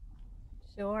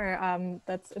 Sure.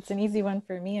 It's an easy one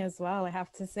for me as well. I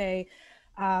have to say,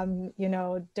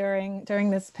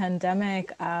 during this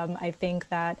pandemic, I think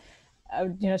that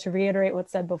to reiterate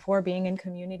what's said before, being in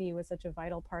community was such a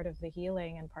vital part of the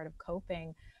healing and part of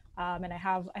coping. And I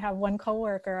have one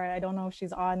coworker, I don't know if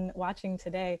she's watching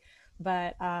today,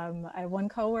 but I have one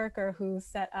coworker who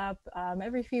set up,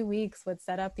 every few weeks would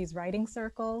set up these writing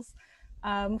circles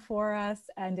for us.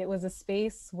 And it was a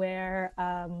space where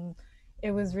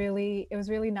it was really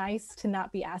nice to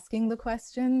not be asking the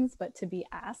questions, but to be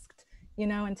asked. you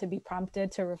know, and to be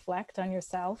prompted to reflect on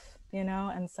yourself, you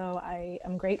know. And so I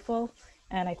am grateful.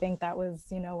 And I think that was,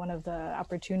 you know, one of the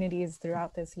opportunities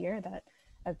throughout this year that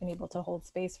I've been able to hold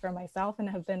space for myself and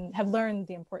have learned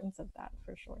the importance of that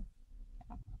for sure.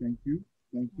 Yeah. Thank you.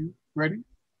 Thank you. Freddie?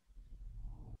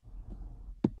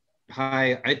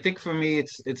 Hi, I think for me,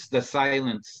 it's the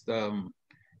silence.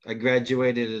 I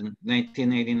graduated in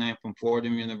 1989 from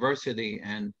Fordham University,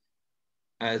 and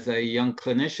as a young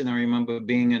clinician, I remember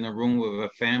being in a room with a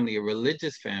family, a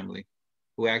religious family,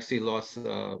 who actually lost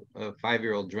a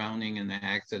 5-year-old drowning in an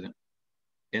accident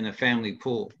in a family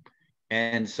pool.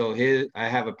 And so here I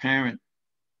have a parent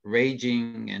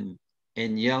raging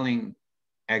and yelling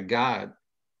at God,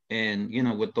 and you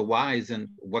know, with the whys, and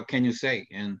what can you say?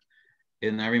 And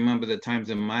I remember the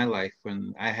times in my life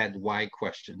when I had why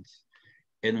questions.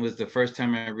 And it was the first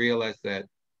time I realized that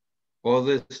all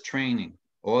this training,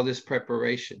 all this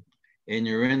preparation, and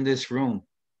you're in this room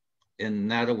and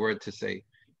not a word to say.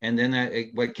 And then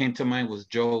what came to mind was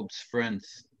Job's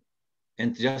friends,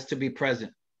 and just to be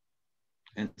present.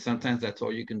 And sometimes that's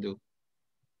all you can do,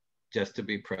 just to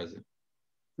be present.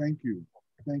 Thank you.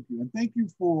 Thank you. And thank you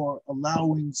for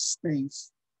allowing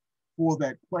space for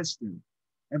that question.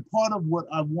 And part of what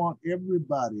I want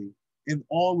everybody in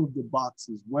all of the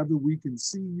boxes, whether we can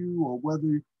see you or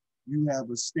whether you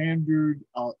have a standard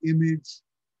image,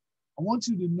 I want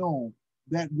you to know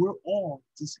that we're all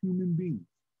just human beings.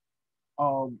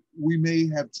 We may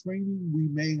have training, we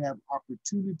may have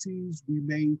opportunities, we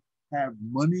may have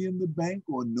money in the bank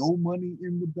or no money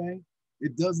in the bank.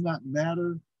 It does not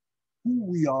matter who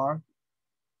we are,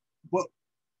 but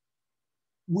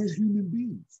we're human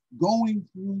beings going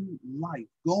through life,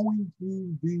 going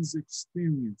through these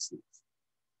experiences,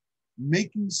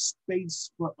 making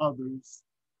space for others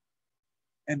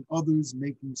and others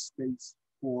making space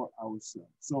for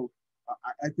ourselves. So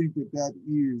I think that that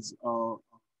is a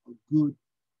good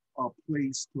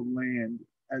place to land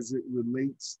as it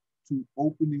relates to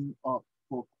opening up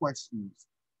for questions.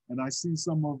 And I see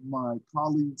some of my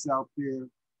colleagues out there.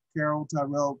 Carol,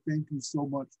 Tyrell, thank you so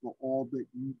much for all that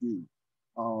you do.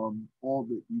 All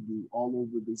that you do all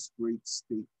over this great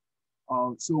state.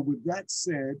 So with that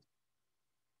said,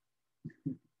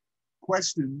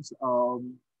 questions,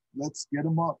 let's get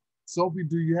them up. Sophie,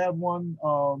 do you have one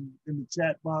in the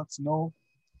chat box? No?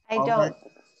 I don't. Right.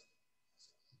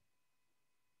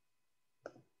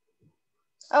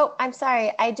 Oh, I'm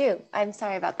sorry, I do. I'm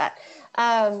sorry about that.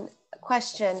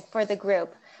 Question for the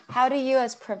group. How do you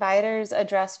as providers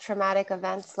address traumatic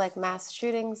events like mass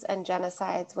shootings and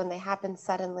genocides when they happen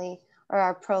suddenly or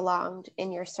are prolonged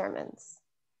in your sermons?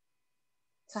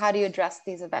 So how do you address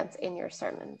these events in your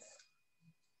sermons?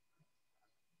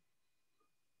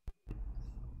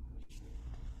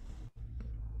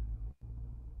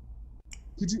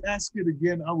 Could you ask it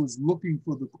again? I was looking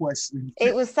for the question.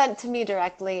 It was sent to me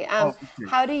directly. Okay.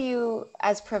 How do you,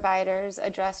 as providers,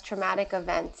 address traumatic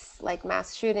events like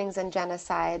mass shootings and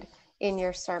genocide in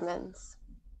your sermons?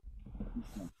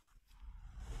 Okay.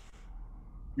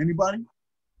 Anybody?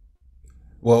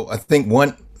 Well, I think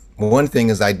one thing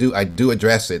is I do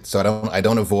address it, so I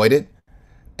don't avoid it,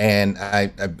 and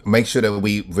I make sure that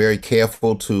we very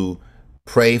careful to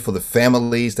pray for the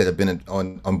families that have been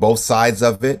on both sides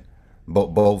of it,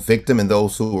 both victim and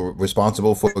those who are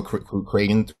responsible for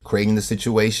creating the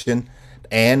situation.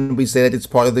 And we say that it's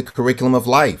part of the curriculum of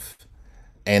life.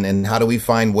 And how do we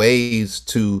find ways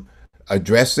to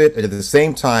address it at the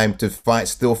same time to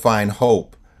still find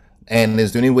hope? And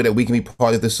is there any way that we can be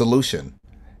part of the solution?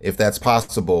 If that's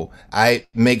possible, I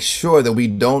make sure that we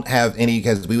don't have any,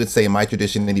 as we would say in my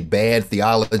tradition, any bad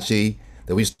theology,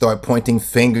 that we start pointing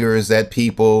fingers at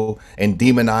people and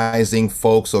demonizing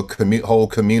folks or whole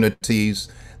communities,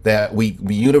 that we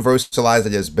universalize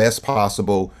it as best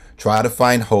possible, try to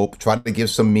find hope, try to give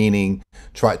some meaning,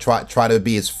 try to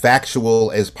be as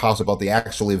factual as possible about the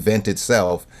actual event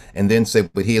itself, and then say,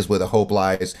 but here's where the hope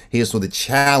lies, here's where the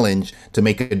challenge to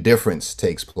make a difference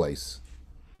takes place.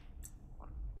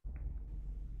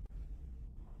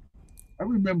 I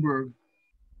remember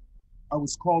I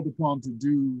was called upon to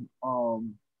do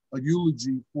a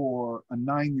eulogy for a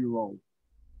 9-year-old.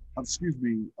 Excuse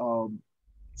me,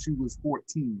 she was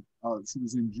 14. She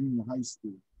was in junior high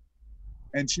school.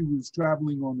 And she was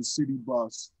traveling on a city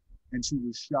bus and she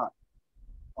was shot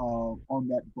on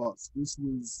that bus. This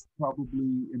was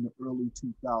probably in the early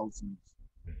 2000s.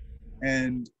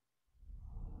 And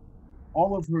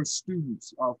all of her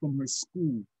students from her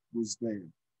school was there.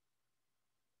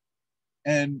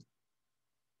 And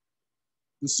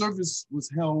the service was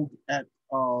held at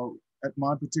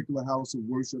my particular house of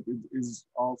worship. It is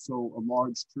also a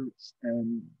large church,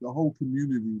 and the whole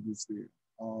community was there.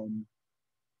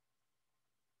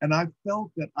 And I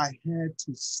felt that I had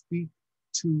to speak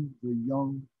to the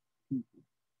young people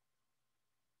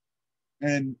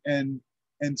and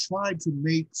try to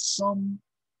make some,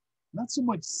 not so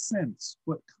much sense,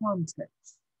 but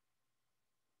context.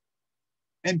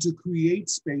 And to create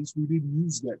space, we didn't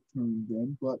use that term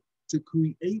then, but to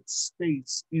create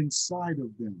space inside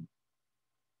of them,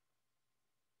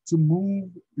 to move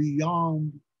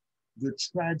beyond the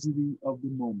tragedy of the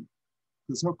moment.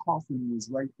 Because her coffin was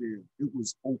right there, it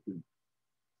was open.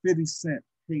 50 Cent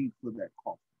paid for that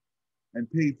coffin and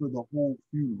paid for the whole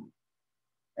funeral.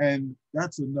 And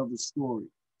that's another story.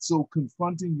 So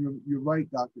confronting, you're right,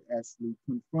 Dr. Ashley,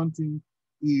 confronting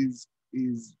is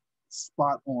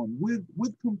spot on with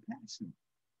compassion.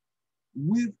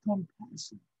 With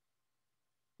compassion.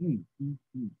 I'm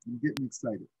getting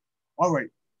excited. All right,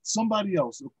 somebody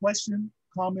else, a question,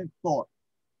 comment, thought.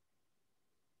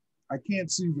 I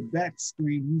can't see the back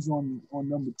screen. Who's on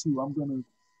number 2?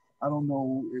 I don't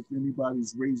know if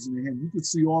anybody's raising their hand. You can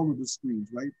see all of the screens,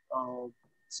 right,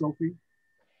 Sophie?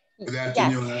 Good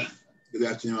afternoon. Yes. Good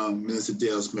afternoon. Minister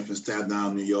Dale Smith from Staten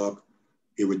Island, New York.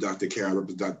 Here with Dr. Carol,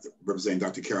 representing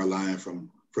Dr. Caroline from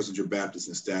First Central Baptist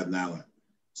in Staten Island.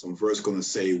 So I'm first going to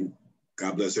say,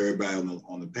 God bless everybody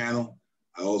on the panel.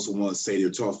 I also want to say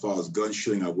that as far as gun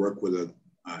shooting, I work with an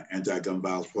anti-gun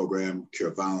violence program,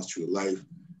 Cure Violence, True Life.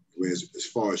 Whereas as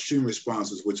far as shooting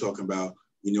responses, we're talking about,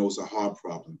 we know it's a heart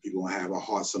problem. People don't have a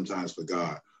heart sometimes for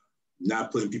God.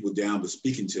 Not putting people down, but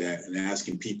speaking to that and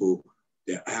asking people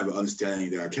that have an understanding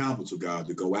that are accountable to God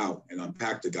to go out and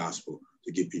unpack the gospel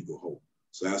to give people hope.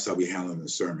 So that's how we handle the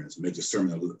sermons, make the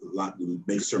sermon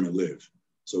make the sermon live.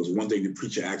 So it's one thing to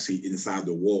preach it actually inside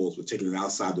the walls, but taking it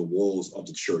outside the walls of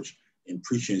the church and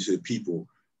preaching to the people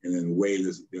in a way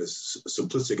that's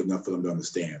simplistic enough for them to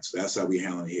understand. So that's how we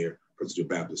handle it here, Principal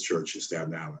Baptist Church in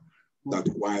Staten Island.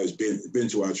 Dr. Wyatt has been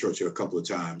to our church here a couple of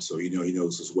times, so he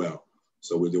knows as well.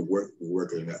 So we're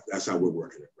working that. That's how we're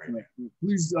working it right now.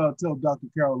 Please tell Dr.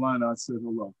 Carolina I said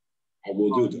hello. I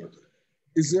will do, Doctor.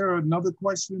 Is there another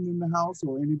question in the house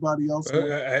or anybody else?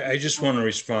 I just want to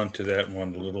respond to that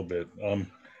one a little bit.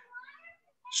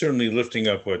 Certainly lifting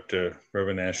up what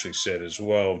Reverend Ashley said as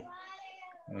well.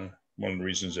 One of the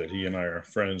reasons that he and I are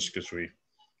friends, because we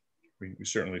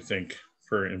certainly think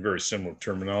in very similar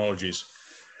terminologies.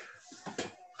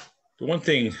 The one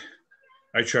thing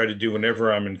I try to do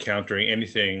whenever I'm encountering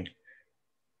anything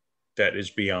that is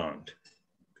beyond,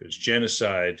 because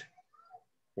genocide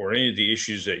or any of the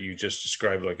issues that you just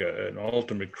described, like an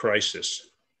ultimate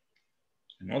crisis.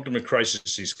 And ultimate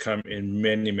crises come in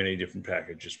many, many different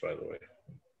packages, by the way.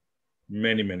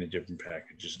 Many, many different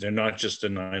packages. They're not just the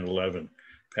 9/11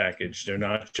 package. They're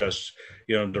not just,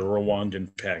 the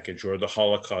Rwandan package or the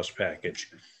Holocaust package.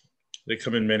 They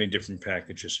come in many different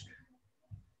packages.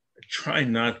 I try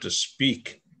not to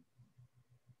speak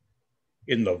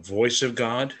in the voice of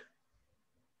God,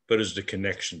 but as the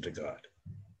connection to God.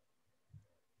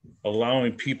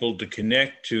 Allowing people to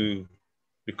connect to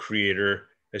the Creator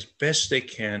as best they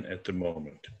can at the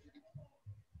moment.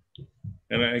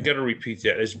 And I got to repeat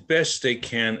that, as best they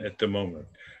can at the moment.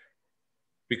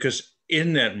 Because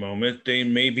in that moment, they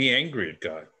may be angry at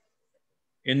God.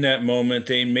 In that moment,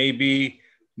 they may be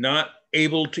not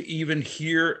able to even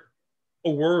hear a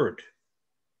word,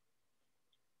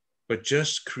 but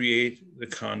just create the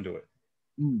conduit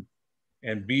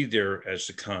and be there as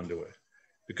the conduit.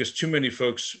 Because too many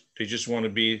folks, they just want to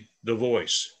be the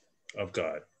voice of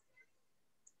God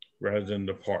rather than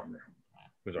the partner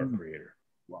with our Creator.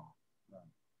 Wow.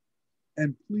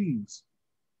 And please,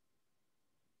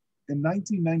 in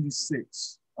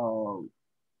 1996,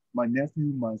 my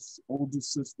nephew, my older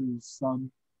sister's son,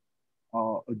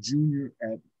 a junior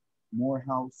at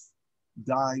Morehouse,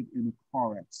 died in a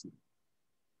car accident.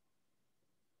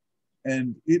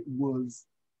 And it was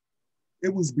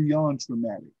beyond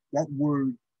traumatic. That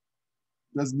word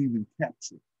doesn't even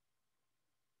capture.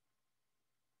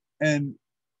 And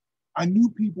I knew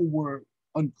people were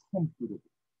uncomfortable.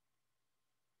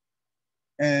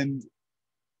 And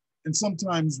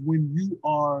sometimes when you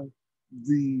are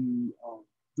the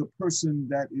person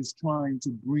that is trying to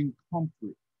bring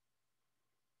comfort,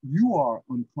 you are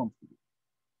uncomfortable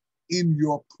in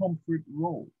your comfort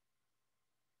role.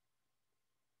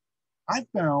 I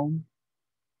found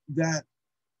that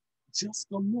just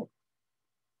a look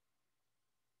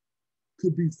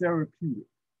could be therapeutic.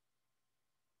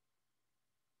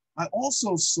 I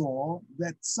also saw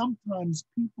that sometimes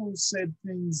people said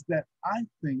things that I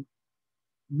think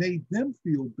made them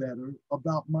feel better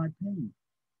about my pain.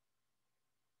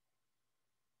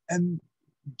 And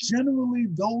generally,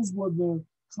 those were the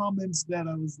comments that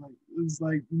I was like, it was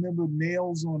like, remember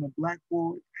nails on a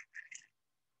blackboard?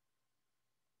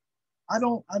 I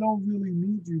don't really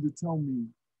need you to tell me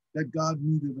that God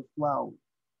needed a flower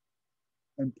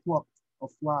and plucked a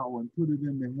flower and put it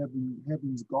in the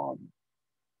heaven's garden.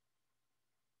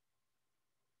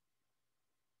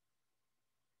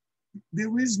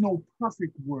 There is no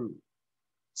perfect word.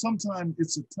 Sometimes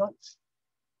it's a touch,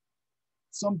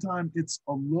 sometimes it's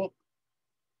a look,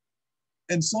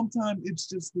 and sometimes it's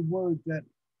just the word that,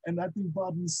 and I think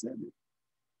Bobby said it,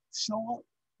 show up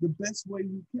the best way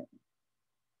you can.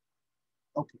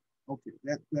 Okay, okay,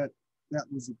 that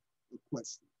was a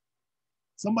question.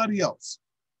 Somebody else.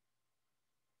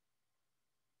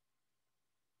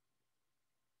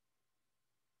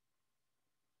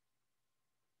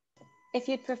 If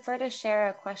you'd prefer to share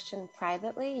a question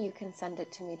privately, you can send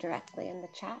it to me directly in the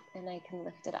chat and I can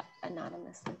lift it up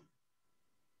anonymously.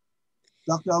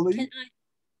 Dr. Ali?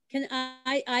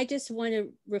 I just want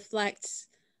to reflect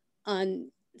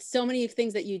on so many of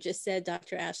things that you just said,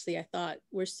 Dr. Ashley, I thought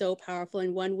were so powerful.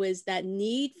 And one was that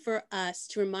need for us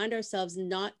to remind ourselves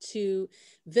not to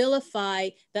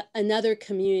vilify another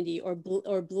community or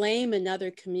blame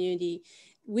another community.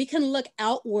 We can look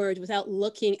outward without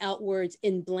looking outwards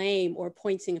in blame or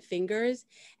pointing fingers.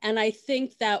 And I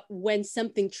think that when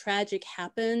something tragic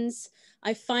happens,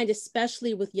 I find,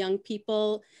 especially with young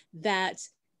people, that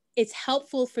it's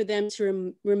helpful for them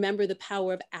to remember the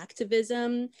power of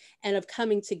activism and of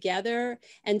coming together.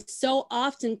 And so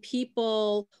often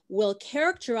people will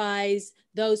characterize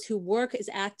those who work as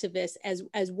activists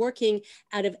as working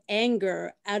out of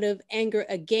anger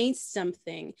against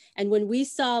something. And when we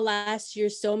saw last year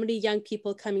so many young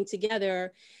people coming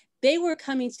together, they were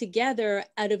coming together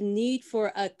out of need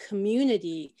for a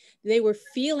community. They were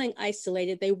feeling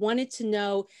isolated. They wanted to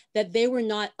know that they were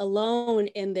not alone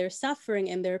in their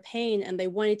suffering and their pain, and they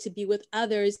wanted to be with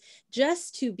others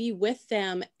just to be with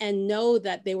them and know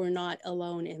that they were not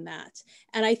alone in that.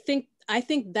 And I think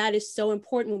that is so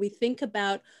important when we think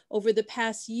about over the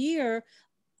past year.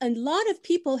 A lot of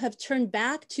people have turned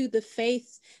back to the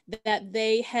faith that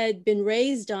they had been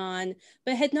raised on,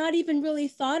 but had not even really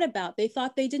thought about. They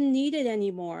thought they didn't need it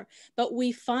anymore. But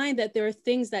we find that there are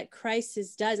things that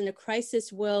crisis does, and a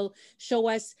crisis will show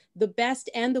us the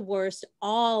best and the worst,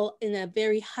 all in a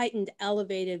very heightened,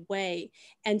 elevated way.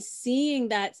 And seeing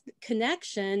that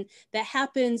connection that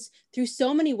happens through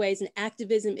so many ways, and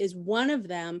activism is one of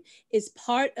them, is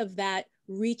part of that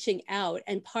reaching out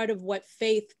and part of what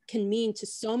faith can mean to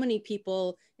so many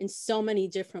people in so many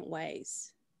different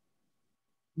ways.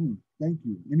 Thank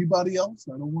you. Anybody else?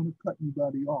 I don't want to cut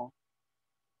anybody off.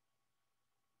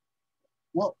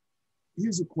 Well,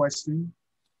 here's a question,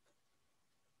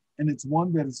 and it's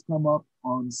one that has come up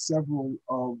on several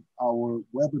of our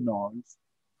webinars.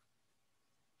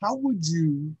 How would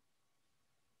you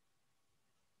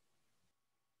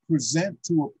present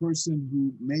to a person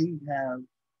who may have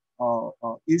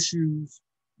issues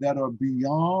that are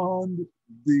beyond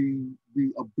the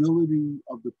ability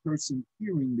of the person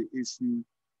hearing the issue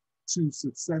to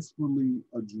successfully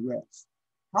address?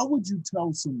 How would you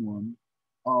tell someone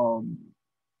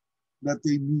that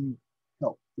they need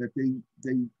help, that they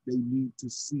need to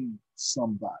see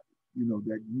somebody, you know,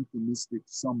 that euphemistic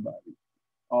somebody?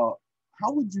 How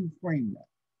would you frame that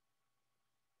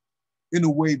in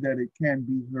a way that it can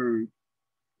be heard,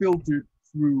 filtered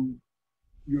through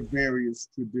your various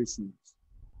traditions?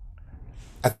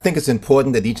 I think it's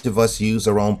important that each of us use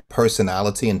our own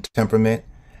personality and temperament,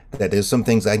 that there's some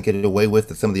things I can get away with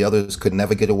that some of the others could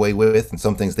never get away with, and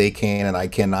some things they can and I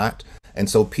cannot. And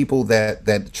so people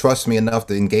that trust me enough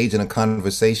to engage in a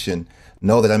conversation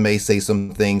know that I may say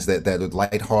some things that are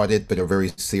lighthearted but are very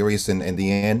serious in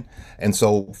the end. And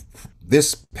so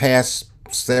this past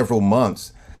several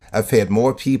months, I've had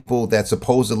more people that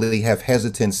supposedly have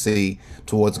hesitancy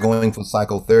towards going for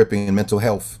psychotherapy and mental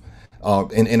health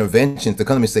and interventions to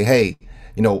come to me and say, hey,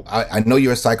 you know, I know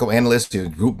you're a psychoanalyst, you're a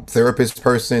group therapist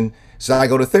person, should I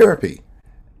go to therapy?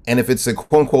 And if it's a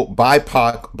quote unquote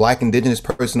BIPOC, Black Indigenous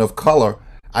person of color,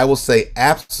 I will say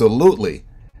absolutely.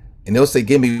 And they'll say,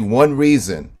 give me one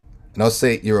reason. And I'll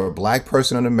say, you're a Black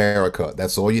person in America.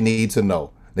 That's all you need to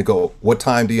know. They go, what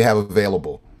time do you have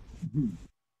available?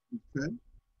 Okay.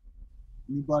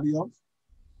 Anybody else?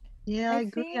 Yeah, I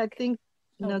agree. I think,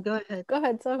 no, go ahead. Go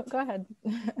ahead. So go ahead.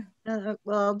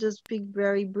 Well, I'll just be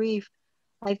very brief.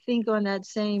 I think on that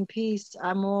same piece,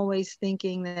 I'm always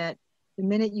thinking that the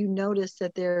minute you notice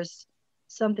that there's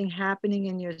something happening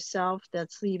in yourself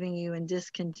that's leaving you in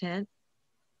discontent,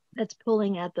 that's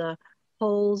pulling at the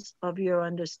holes of your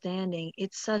understanding,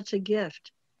 it's such a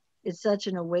gift. It's such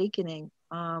an awakening.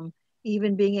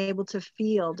 Even being able to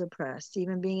feel depressed,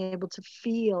 even being able to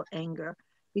feel anger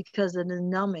because of the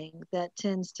numbing that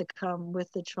tends to come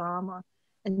with the trauma.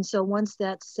 And so once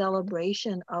that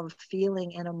celebration of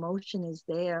feeling and emotion is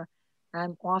there,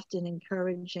 I'm often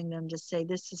encouraging them to say,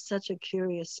 this is such a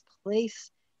curious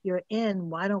place you're in.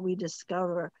 Why don't we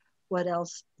discover what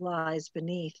else lies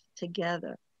beneath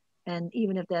together? And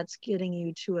even if that's getting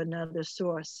you to another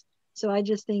source. So I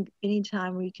just think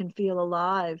anytime we can feel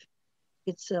alive,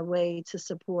 it's a way to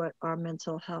support our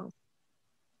mental health.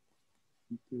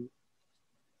 Okay.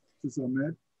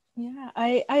 Ahmed? Yeah,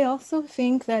 I also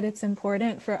think that it's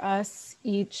important for us,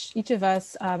 each of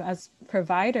us as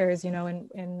providers, you know,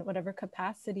 in whatever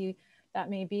capacity that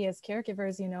may be as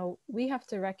caregivers, you know, we have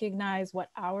to recognize what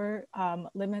our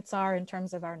limits are in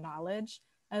terms of our knowledge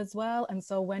as well. And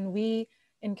so when we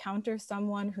encounter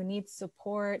someone who needs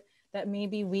support that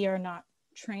maybe we are not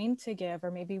trained to give,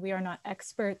 or maybe we are not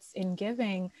experts in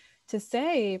giving, to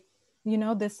say, you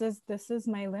know, this is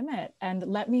my limit, and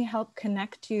let me help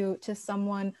connect you to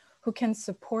someone who can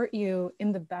support you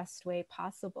in the best way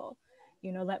possible.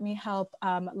 You know, let me help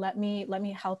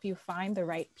you find the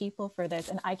right people for this,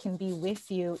 and I can be with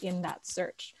you in that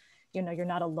search. You know, you're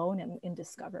not alone in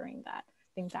discovering that. I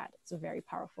think that it's a very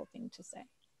powerful thing to say.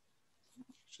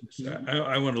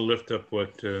 I want to lift up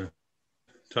what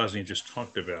Tasnia just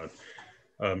talked about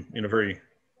in a very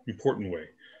important way.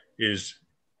 Is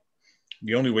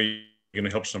the only way you're going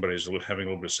to help somebody is having a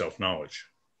little bit of self-knowledge.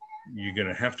 You're going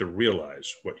to have to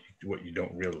realize what you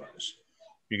don't realize.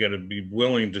 You got to be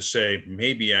willing to say,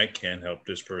 maybe I can't help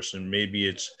this person. Maybe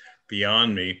it's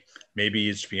beyond me. Maybe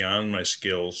it's beyond my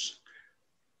skills.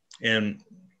 And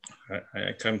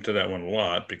I come to that one a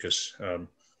lot because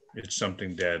it's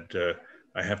something that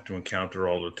I have to encounter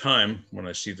all the time when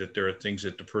I see that there are things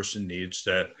that the person needs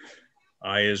that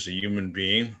I, as a human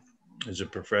being, as a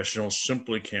professional,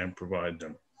 simply can't provide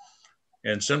them.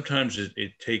 And sometimes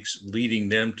it takes leading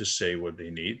them to say what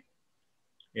they need,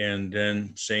 and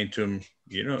then saying to them,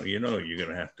 you know, you're going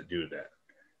to have to do that.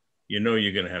 You know,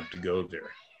 you're going to have to go there,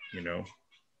 you know.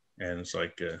 And it's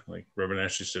like Reverend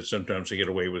Ashley said, sometimes I get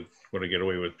away with what I get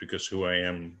away with because who I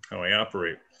am, how I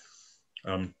operate.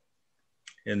 And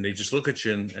they just look at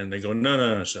you and they go,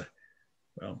 no. So,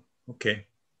 well, okay.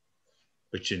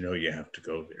 But you know you have to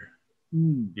go there.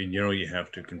 And you know you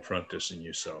have to confront this in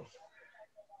yourself.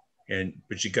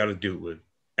 But you got to do it with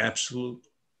absolute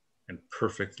and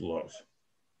perfect love.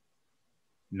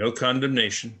 No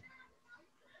condemnation,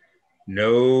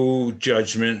 no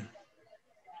judgment,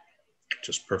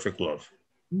 just perfect love.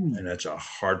 And that's a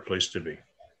hard place to be.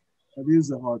 That is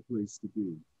a hard place to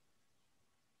be.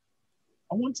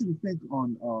 I want you to think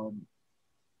on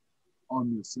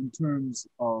this in terms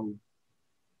of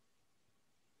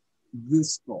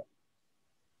this thought.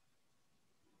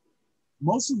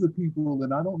 Most of the people,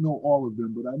 and I don't know all of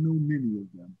them, but I know many of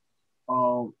them,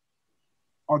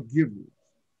 are givers.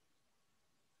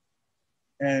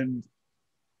 And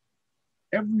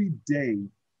every day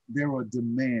there are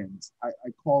demands. I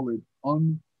call it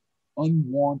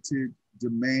unwanted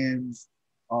demands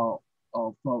of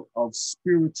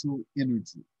spiritual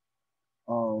energy.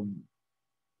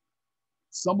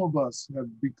 Some of us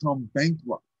have become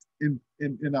bankrupt in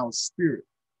our spirit.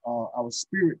 Our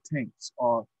spirit tanks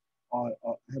have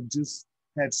just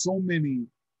had so many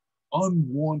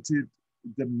unwanted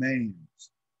demands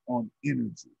on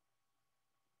energy.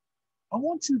 I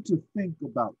want you to think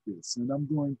about this, and I'm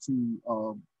going to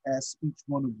ask each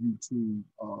one of you to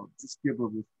just give a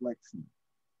reflection.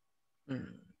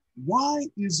 Why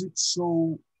is it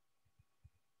so,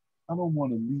 I don't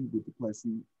want to lead with the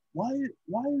question, why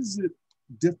is it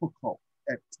difficult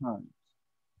at times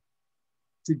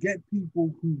to get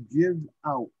people who give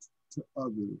out to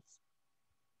others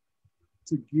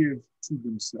to give to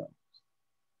themselves?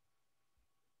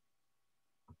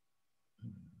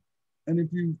 And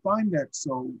if you find that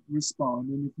so, respond.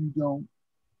 And if you don't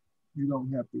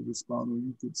have to respond, or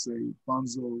you could say,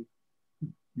 Fonzo,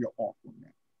 you're off on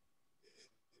that.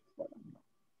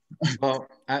 Well,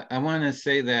 I want to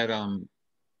say that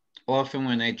often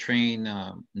when I train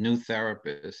new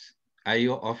therapists, I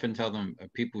often tell them,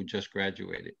 people who just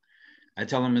graduated, I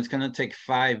tell them it's going to take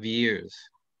 5 years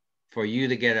for you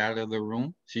to get out of the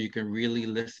room so you can really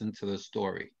listen to the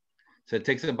story. So it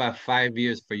takes about 5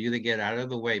 years for you to get out of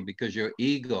the way because your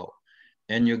ego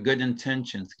and your good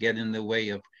intentions get in the way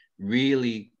of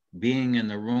really being in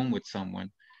the room with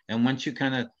someone. And once you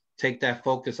kind of take that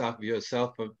focus off of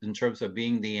yourself in terms of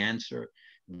being the answer,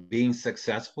 being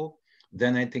successful,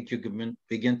 then I think you can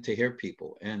begin to hear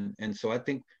people. And so I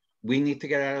think we need to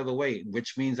get out of the way,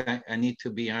 which means I need to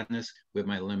be honest with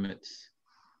my limits.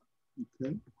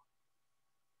 Okay.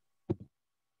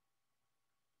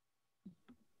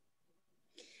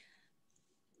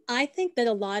 I think that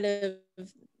a lot of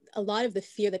a lot of the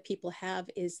fear that people have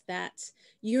is that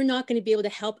you're not going to be able to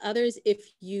help others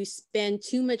if you spend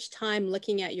too much time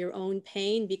looking at your own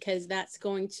pain, because that's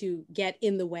going to get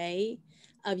in the way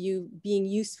of you being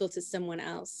useful to someone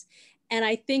else. And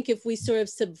I think if we sort of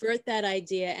subvert that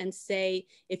idea and say,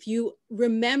 if you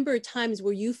remember times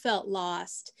where you felt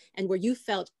lost and where you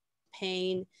felt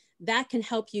pain, that can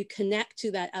help you connect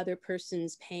to that other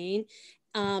person's pain,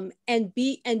 and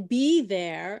be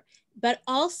there. But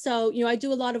also, you know, I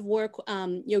do a lot of work,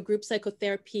 you know, group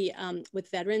psychotherapy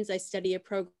with veterans. I study a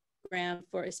program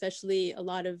for especially a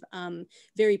lot of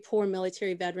very poor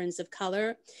military veterans of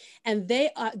color. And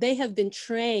they have been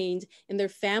trained in their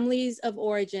families of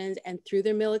origins and through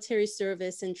their military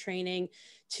service and training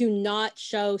to not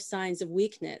show signs of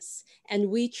weakness. And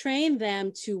we train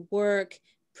them to work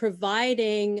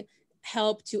providing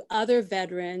help to other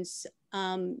veterans,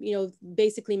 you know,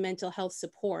 basically mental health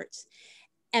support.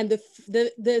 And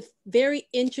the very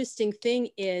interesting thing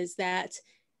is that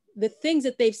the things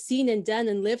that they've seen and done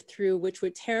and lived through, which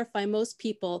would terrify most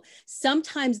people,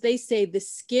 sometimes they say the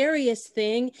scariest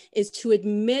thing is to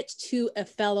admit to a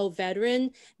fellow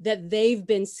veteran that they've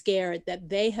been scared, that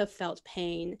they have felt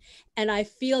pain. And I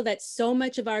feel that so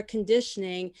much of our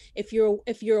conditioning, if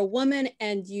you're a woman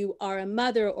and you are a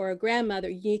mother or a grandmother,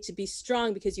 you need to be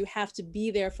strong because you have to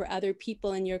be there for other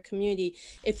people in your community.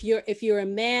 If you're a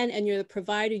man and you're the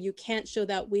provider, you can't show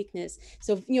that weakness.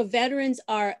 So, you know, veterans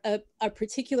are a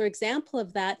particular example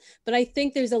of that. But I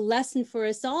think there's a lesson for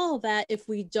us all that if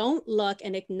we don't look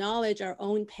and acknowledge our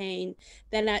own pain,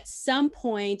 then at some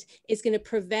point it's going to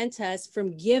prevent us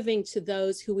from giving to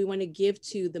those who we want to give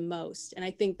to the most. And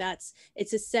I think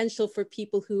it's essential for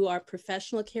people who are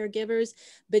professional caregivers,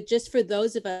 but just for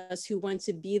those of us who want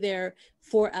to be there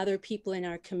for other people in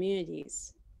our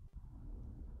communities.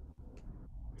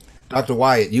 Dr.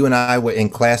 Wyatt, you and I were in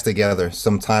class together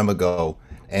some time ago,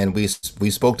 and we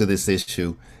spoke to this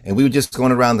issue, and we were just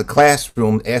going around the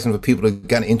classroom asking for people to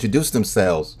kind of introduce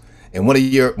themselves. And one of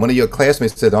your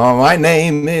classmates said, "Oh, my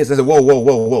name is." I said, "Whoa, whoa,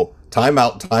 whoa, whoa! Time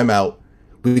out, time out.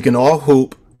 We can all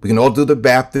hoop. We can all do the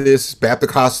Baptist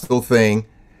Baptist thing.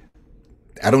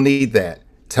 I don't need that.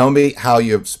 Tell me how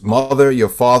your mother, your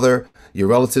father, your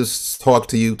relatives talk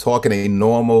to you. Talk in a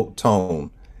normal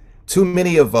tone." Too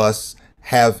many of us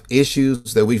have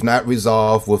issues that we've not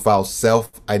resolved with our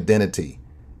self-identity.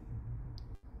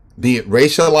 Be it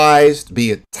racialized,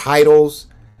 be it titles.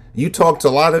 You talk to a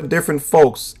lot of different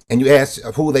folks and you ask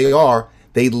who they are,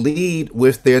 they lead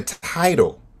with their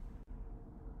title.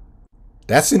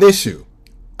 That's an issue.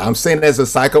 I'm saying as a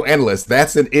psychoanalyst,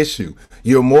 that's an issue.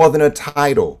 You're more than a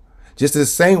title. Just the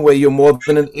same way you're more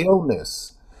than an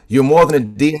illness. You're more than a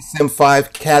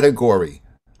DSM-5 category.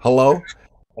 Hello?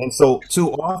 And so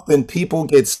too often people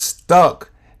get stuck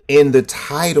in the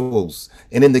titles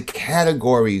and in the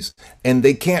categories, and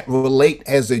they can't relate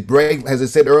as I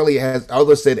said earlier, as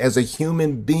others said, as a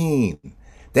human being.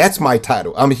 That's my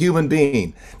title. I'm a human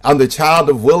being. I'm the child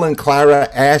of Will and Clara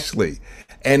Ashley.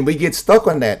 And we get stuck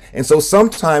on that. And so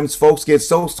sometimes folks get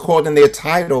so caught in their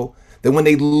title that when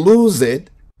they lose it,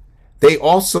 they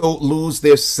also lose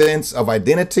their sense of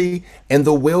identity and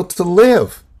the will to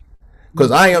live.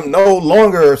 Because I am no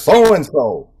longer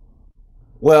so-and-so.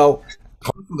 Well,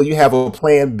 hopefully you have a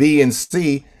plan B and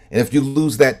C. And if you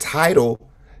lose that title,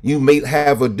 you may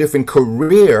have a different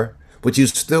career, but you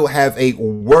still have a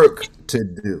work to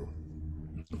do.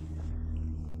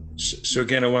 So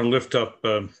again, I want to lift up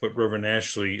what Reverend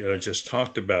Ashley just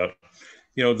talked about.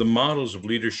 You know, the models of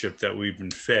leadership that we've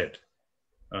been fed,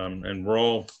 and we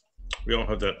all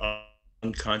have that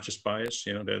unconscious bias.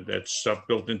 You know, that stuff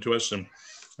built into us, and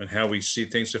how we see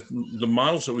things. If the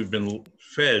models that we've been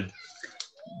fed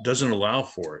doesn't allow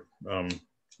for it.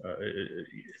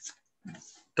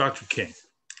 Dr. King,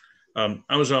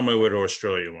 I was on my way to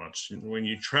Australia once. When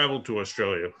you travel to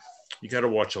Australia, you got to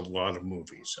watch a lot of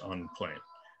movies on the plane.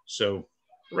 So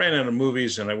I ran out of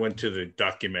movies and I went to the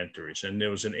documentaries, and there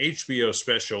was an HBO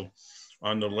special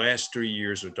on the last 3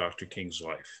 years of Dr. King's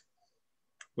life.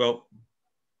 Well,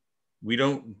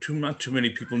 not too many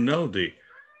people know the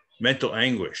mental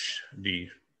anguish, the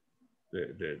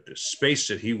space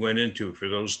that he went into for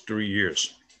those 3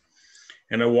 years.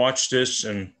 And I watched this,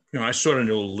 and you know, I sort of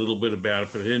knew a little bit about it,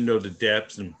 but I didn't know the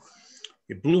depth, and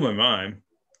it blew my mind.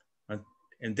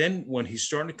 And then when he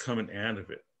started coming out of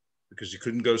it, because he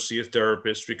couldn't go see a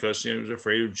therapist because he was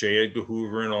afraid of J. Edgar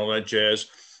Hoover and all that jazz,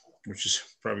 which is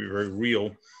probably very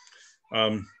real.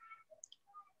 One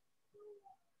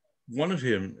of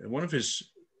his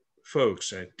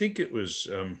folks, I think it was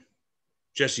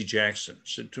Jesse Jackson,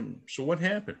 said to him, "So what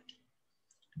happened?"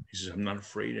 He says, "I'm not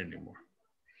afraid anymore."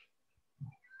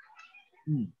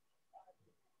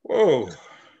 Whoa.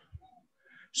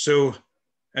 So,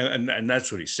 and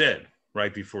that's what he said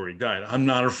right before he died. I'm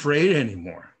not afraid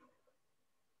anymore.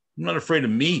 I'm not afraid of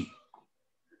me,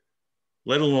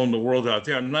 let alone the world out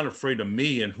there. I'm not afraid of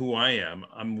me and who I am.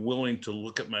 I'm willing to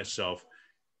look at myself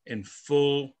in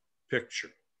full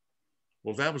picture.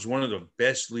 Well, that was one of the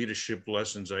best leadership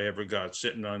lessons I ever got,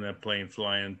 sitting on that plane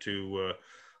flying to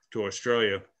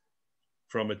Australia,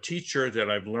 from a teacher that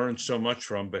I've learned so much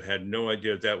from, but had no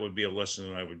idea that would be a lesson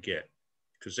that I would get,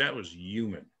 because that was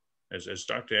human. As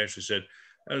Dr. Ashley said,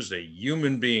 that was a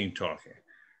human being talking,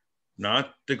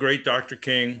 not the great Dr.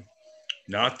 King,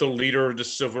 not the leader of the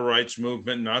civil rights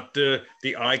movement, not the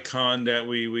icon that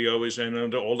we always,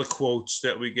 and all the quotes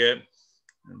that we get.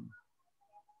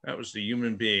 That was the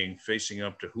human being facing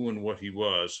up to who and what he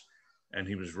was, and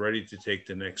he was ready to take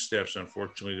the next steps.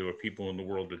 Unfortunately, there were people in the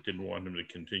world that didn't want him to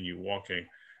continue walking,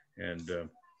 and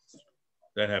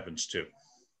that happens too.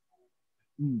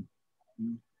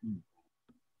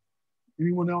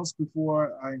 Anyone else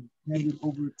before I hand it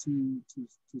over to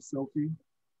Sophie?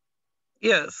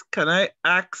 Yes, can I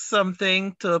ask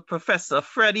something to Professor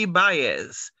Freddie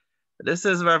Baez? This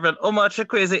is Reverend Omar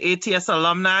Chikweze, ATS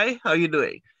alumni. How are you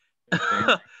doing?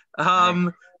 Okay.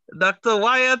 Dr.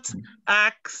 Wyatt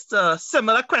asked a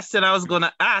similar question I was going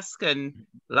to ask, and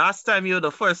last time you were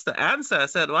the first to answer. I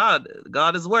said, wow,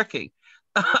 God is working.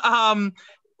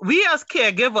 We as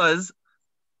caregivers,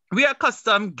 we are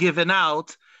accustomed giving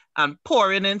out and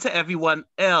pouring into everyone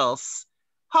else.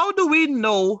 How do we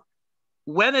know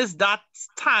when is that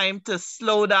time to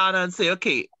slow down and say,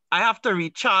 okay, I have to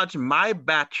recharge my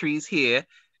batteries here?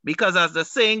 Because as the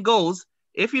saying goes,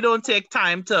 if you don't take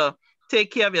time to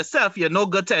take care of yourself, you're no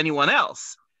good to anyone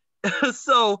else.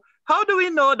 So how do we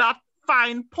know that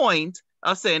fine point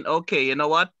of saying, okay, you know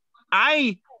what?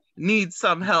 I need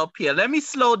some help here. Let me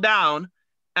slow down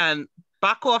and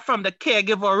back off from the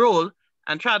caregiver role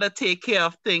and try to take care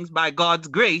of things by God's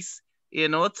grace, you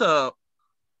know, to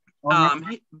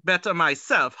better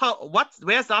myself.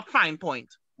 Where's that fine point?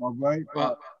 All right.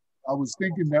 I was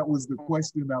thinking that was the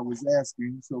question I was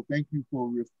asking, so thank you for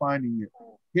refining it.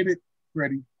 Hit it,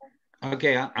 Freddie.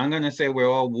 Okay, I'm going to say we're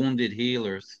all wounded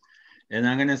healers. And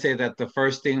I'm going to say that the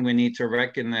first thing we need to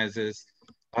recognize is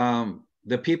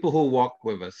the people who walk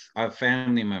with us, our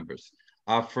family members,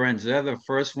 our friends, they're the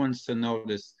first ones to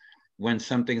notice when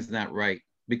something's not right,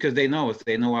 because they know us,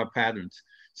 they know our patterns.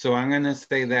 So I'm going to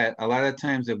say that a lot of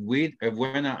times if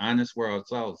we're not honest with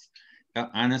ourselves,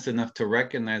 honest enough to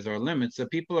recognize our limits, the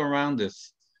people around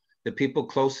us, the people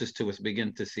closest to us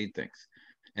begin to see things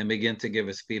and begin to give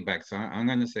us feedback. So I'm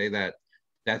going to say that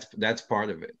that's part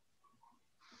of it.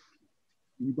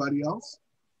 Anybody else?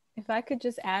 If I could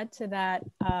just add to that,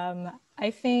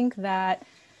 I think that,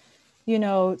 you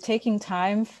know, taking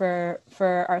time for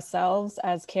ourselves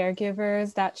as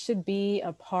caregivers, that should be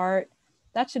a part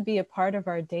of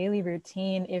our daily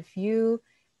routine. If you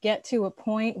get to a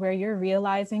point where you're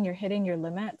realizing you're hitting your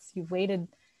limits, you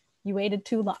waited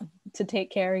too long to take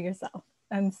care of yourself.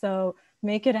 And so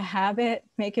make it a habit,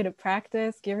 make it a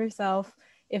practice, give yourself,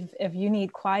 if you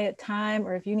need quiet time,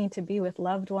 or if you need to be with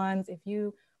loved ones,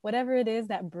 whatever it is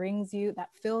that brings you, that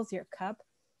fills your cup,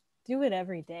 do it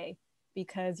every day,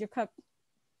 because your cup,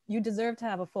 you deserve to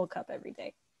have a full cup every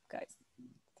day, guys.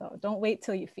 So don't wait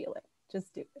till you feel it,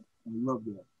 just do it. I love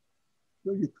that.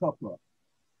 Fill your cup up.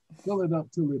 Fill it up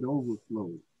till it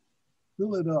overflows.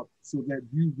 Fill it up so that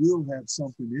you will have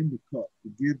something in the cup to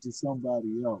give to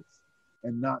somebody else,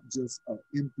 and not just an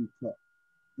empty cup.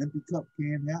 Empty cup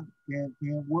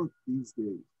can't work these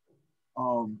days.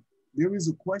 There is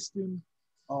a question,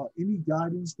 any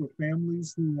guidance for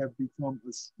families who have become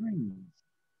estranged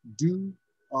due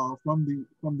from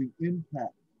the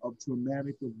impact of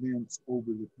traumatic events over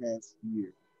the past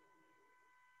year?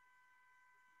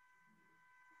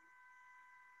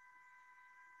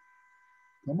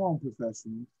 Come on,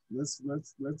 professionals.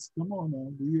 Let's come on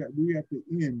now. We at the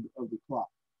end of the clock.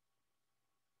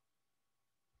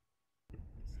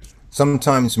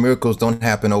 Sometimes miracles don't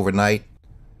happen overnight.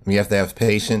 We have to have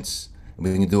patience.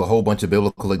 We can do a whole bunch of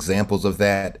biblical examples of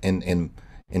that in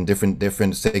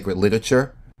different sacred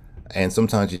literature. And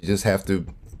sometimes you just have to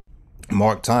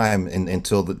mark time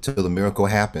until the miracle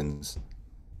happens.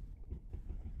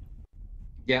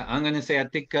 Yeah, I'm going to say I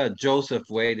think Joseph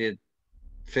waited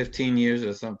 15 years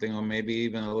or something, or maybe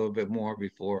even a little bit more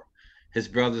before his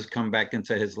brothers come back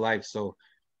into his life. So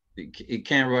he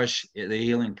can't rush the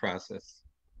healing process.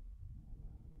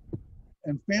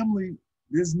 And family,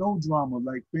 there's no drama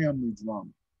like family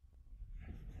drama.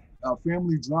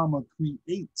 Family drama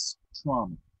creates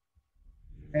trauma.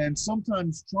 And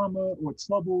sometimes trauma or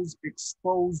troubles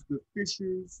expose the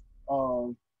fissures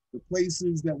of the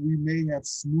places that we may have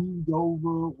smoothed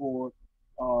over, or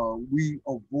we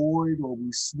avoid, or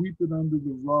we sweep it under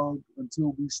the rug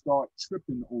until we start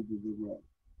tripping over the rug.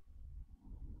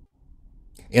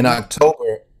 In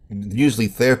October, usually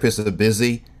therapists are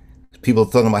busy. People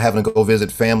are talking about having to go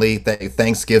visit family,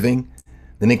 Thanksgiving.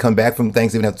 Then they come back from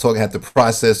Thanksgiving, have to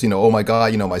process, oh my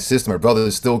God, my sister, my brother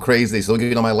is still crazy. They still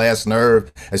getting on my last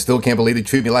nerve. I still can't believe they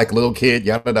treat me like a little kid,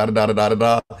 yada, da, da, da, da, da,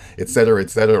 da, et cetera, et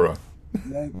cetera.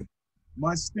 Exactly.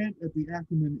 My stint at the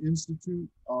Ackerman Institute,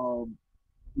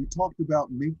 we talked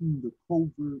about making the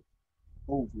covert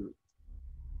overt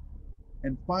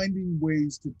and finding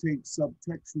ways to take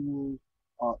subtextual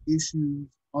issues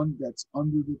that's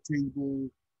under the table,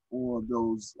 or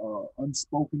those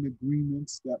unspoken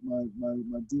agreements that my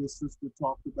dear sister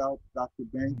talked about, Dr.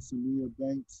 Banks, Aaliyah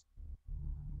Banks.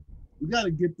 We got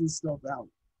to get this stuff out,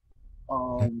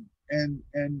 and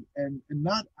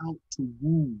not out to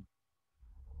wound,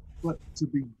 but to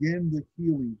begin the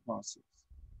healing process.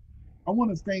 I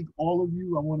want to thank all of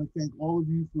you. I want to thank all of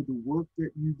you for the work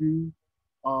that you do.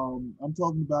 I'm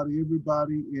talking about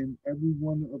everybody in every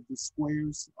one of the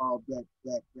squares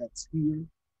that's here.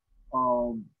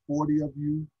 40 of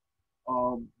you,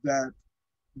 that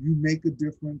you make a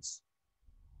difference.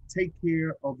 Take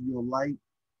care of your light.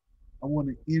 I want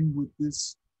to end with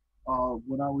this.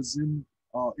 When I was in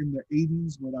the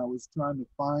 80s, when I was trying to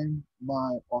find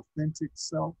my authentic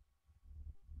self,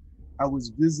 I was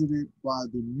visited by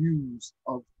the muse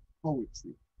of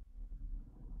poetry.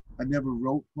 I never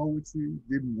wrote poetry,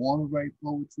 didn't want to write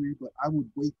poetry, but I would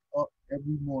wake up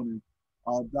every morning.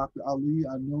 Dr. Ali,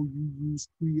 I know you use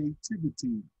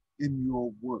creativity in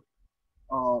your work.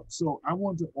 So I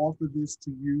want to offer this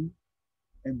to you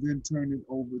and then turn it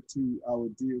over to our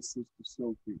dear sister,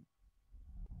 Sophie.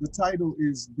 The title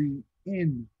is The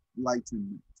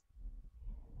Enlightenment.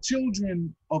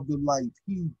 Children of the light,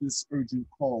 heed this urgent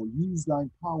call. Use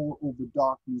thine power over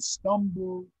darkness.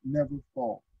 Stumble, never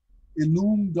fall.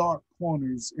 Illume dark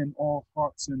corners in all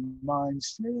hearts and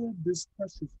minds. Share this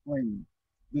precious flame,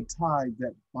 the tide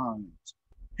that binds.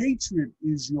 Hatred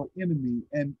is your enemy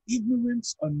and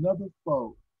ignorance another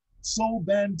foe. So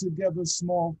band together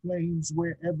small flames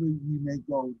wherever ye may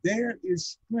go. There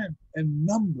is strength and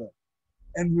number.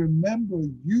 And remember,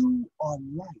 you are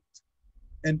light.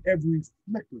 And every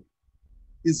flicker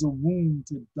is a wound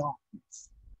to darkness.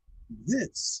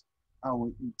 This,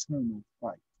 our eternal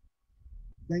fight.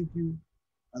 Thank you.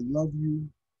 I love you.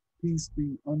 Peace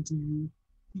be unto you.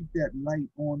 Keep that light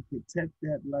on. Protect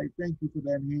that light. Thank you for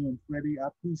that hand, Freddie. I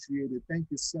appreciate it. Thank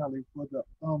you, Sally, for the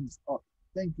thumbs up.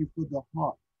 Thank you for the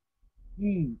heart.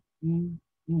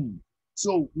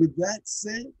 So with that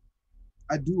said,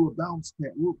 I do a bounce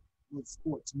pass. Whoop, the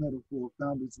sports metaphor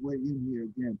found its way in here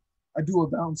again. I do a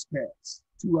bounce pass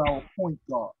to our point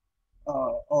guard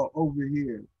over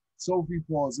here, Sophie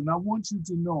Paws. And I want you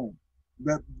to know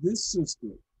that this sister,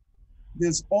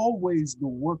 there's always the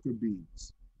worker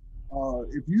bees.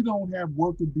 If you don't have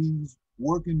worker bees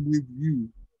working with you,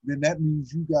 then that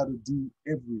means you got to do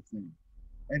everything.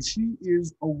 And she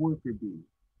is a worker bee.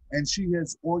 And she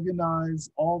has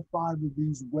organized all 5 of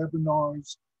these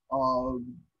webinars,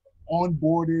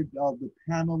 onboarded the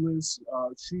panelists.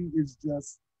 She is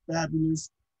just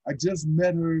fabulous. I just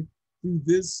met her through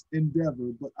this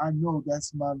endeavor, but I know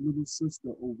that's my little sister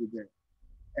over there.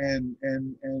 And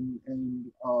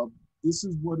this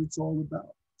is what it's all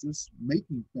about, just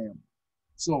making family.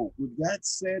 So with that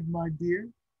said, my dear,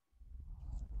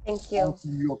 thank you.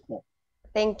 Your call.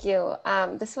 Thank you.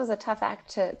 This was a tough act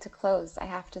to close, I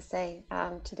have to say.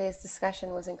 Today's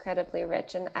discussion was incredibly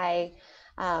rich, and I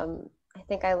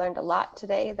think I learned a lot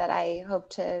today that I hope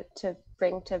to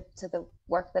bring to the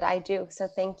work that I do. So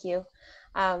thank you.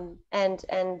 And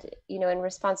in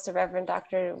response to Reverend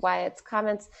Dr. Wyatt's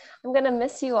comments, I'm going to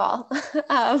miss you all.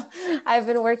 I've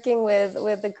been working with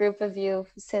a group of you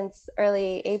since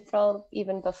early April,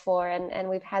 even before, and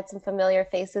we've had some familiar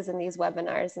faces in these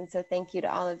webinars. And so thank you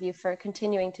to all of you for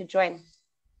continuing to join.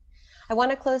 I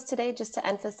want to close today just to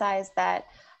emphasize that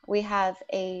we have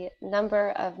a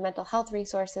number of mental health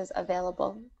resources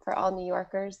available for all New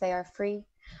Yorkers. They are free.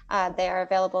 They are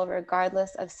available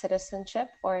regardless of citizenship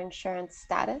or insurance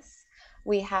status.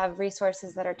 We have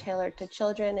resources that are tailored to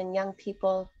children and young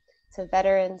people, to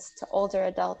veterans, to older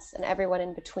adults, and everyone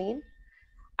in between.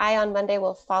 I, on Monday,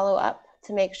 will follow up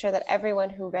to make sure that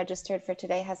everyone who registered for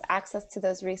today has access to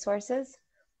those resources,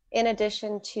 in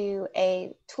addition to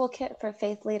a toolkit for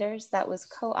faith leaders that was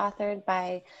co-authored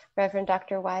by Reverend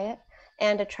Dr. Wyatt,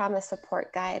 and a trauma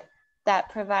support guide that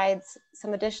provides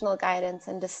some additional guidance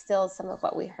and distills some of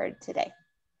what we heard today.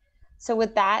 So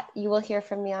with that, you will hear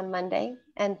from me on Monday.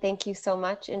 And thank you so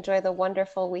much. Enjoy the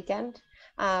wonderful weekend.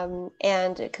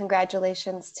 And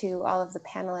congratulations to all of the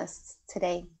panelists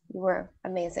today. You were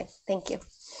amazing. Thank you.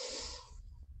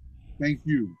 Thank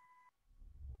you.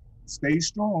 Stay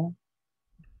strong.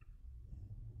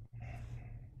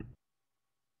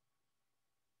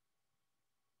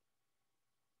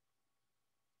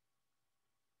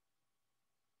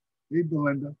 Hey,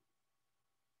 Belinda.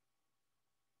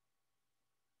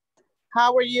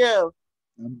 How are you?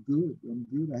 I'm good. I'm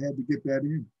good. I had to get that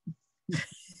in.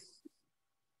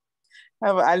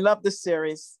 I love the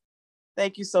series.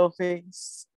 Thank you, Sophie.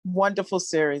 Wonderful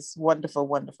series. Wonderful,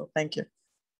 wonderful. Thank you.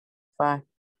 Bye.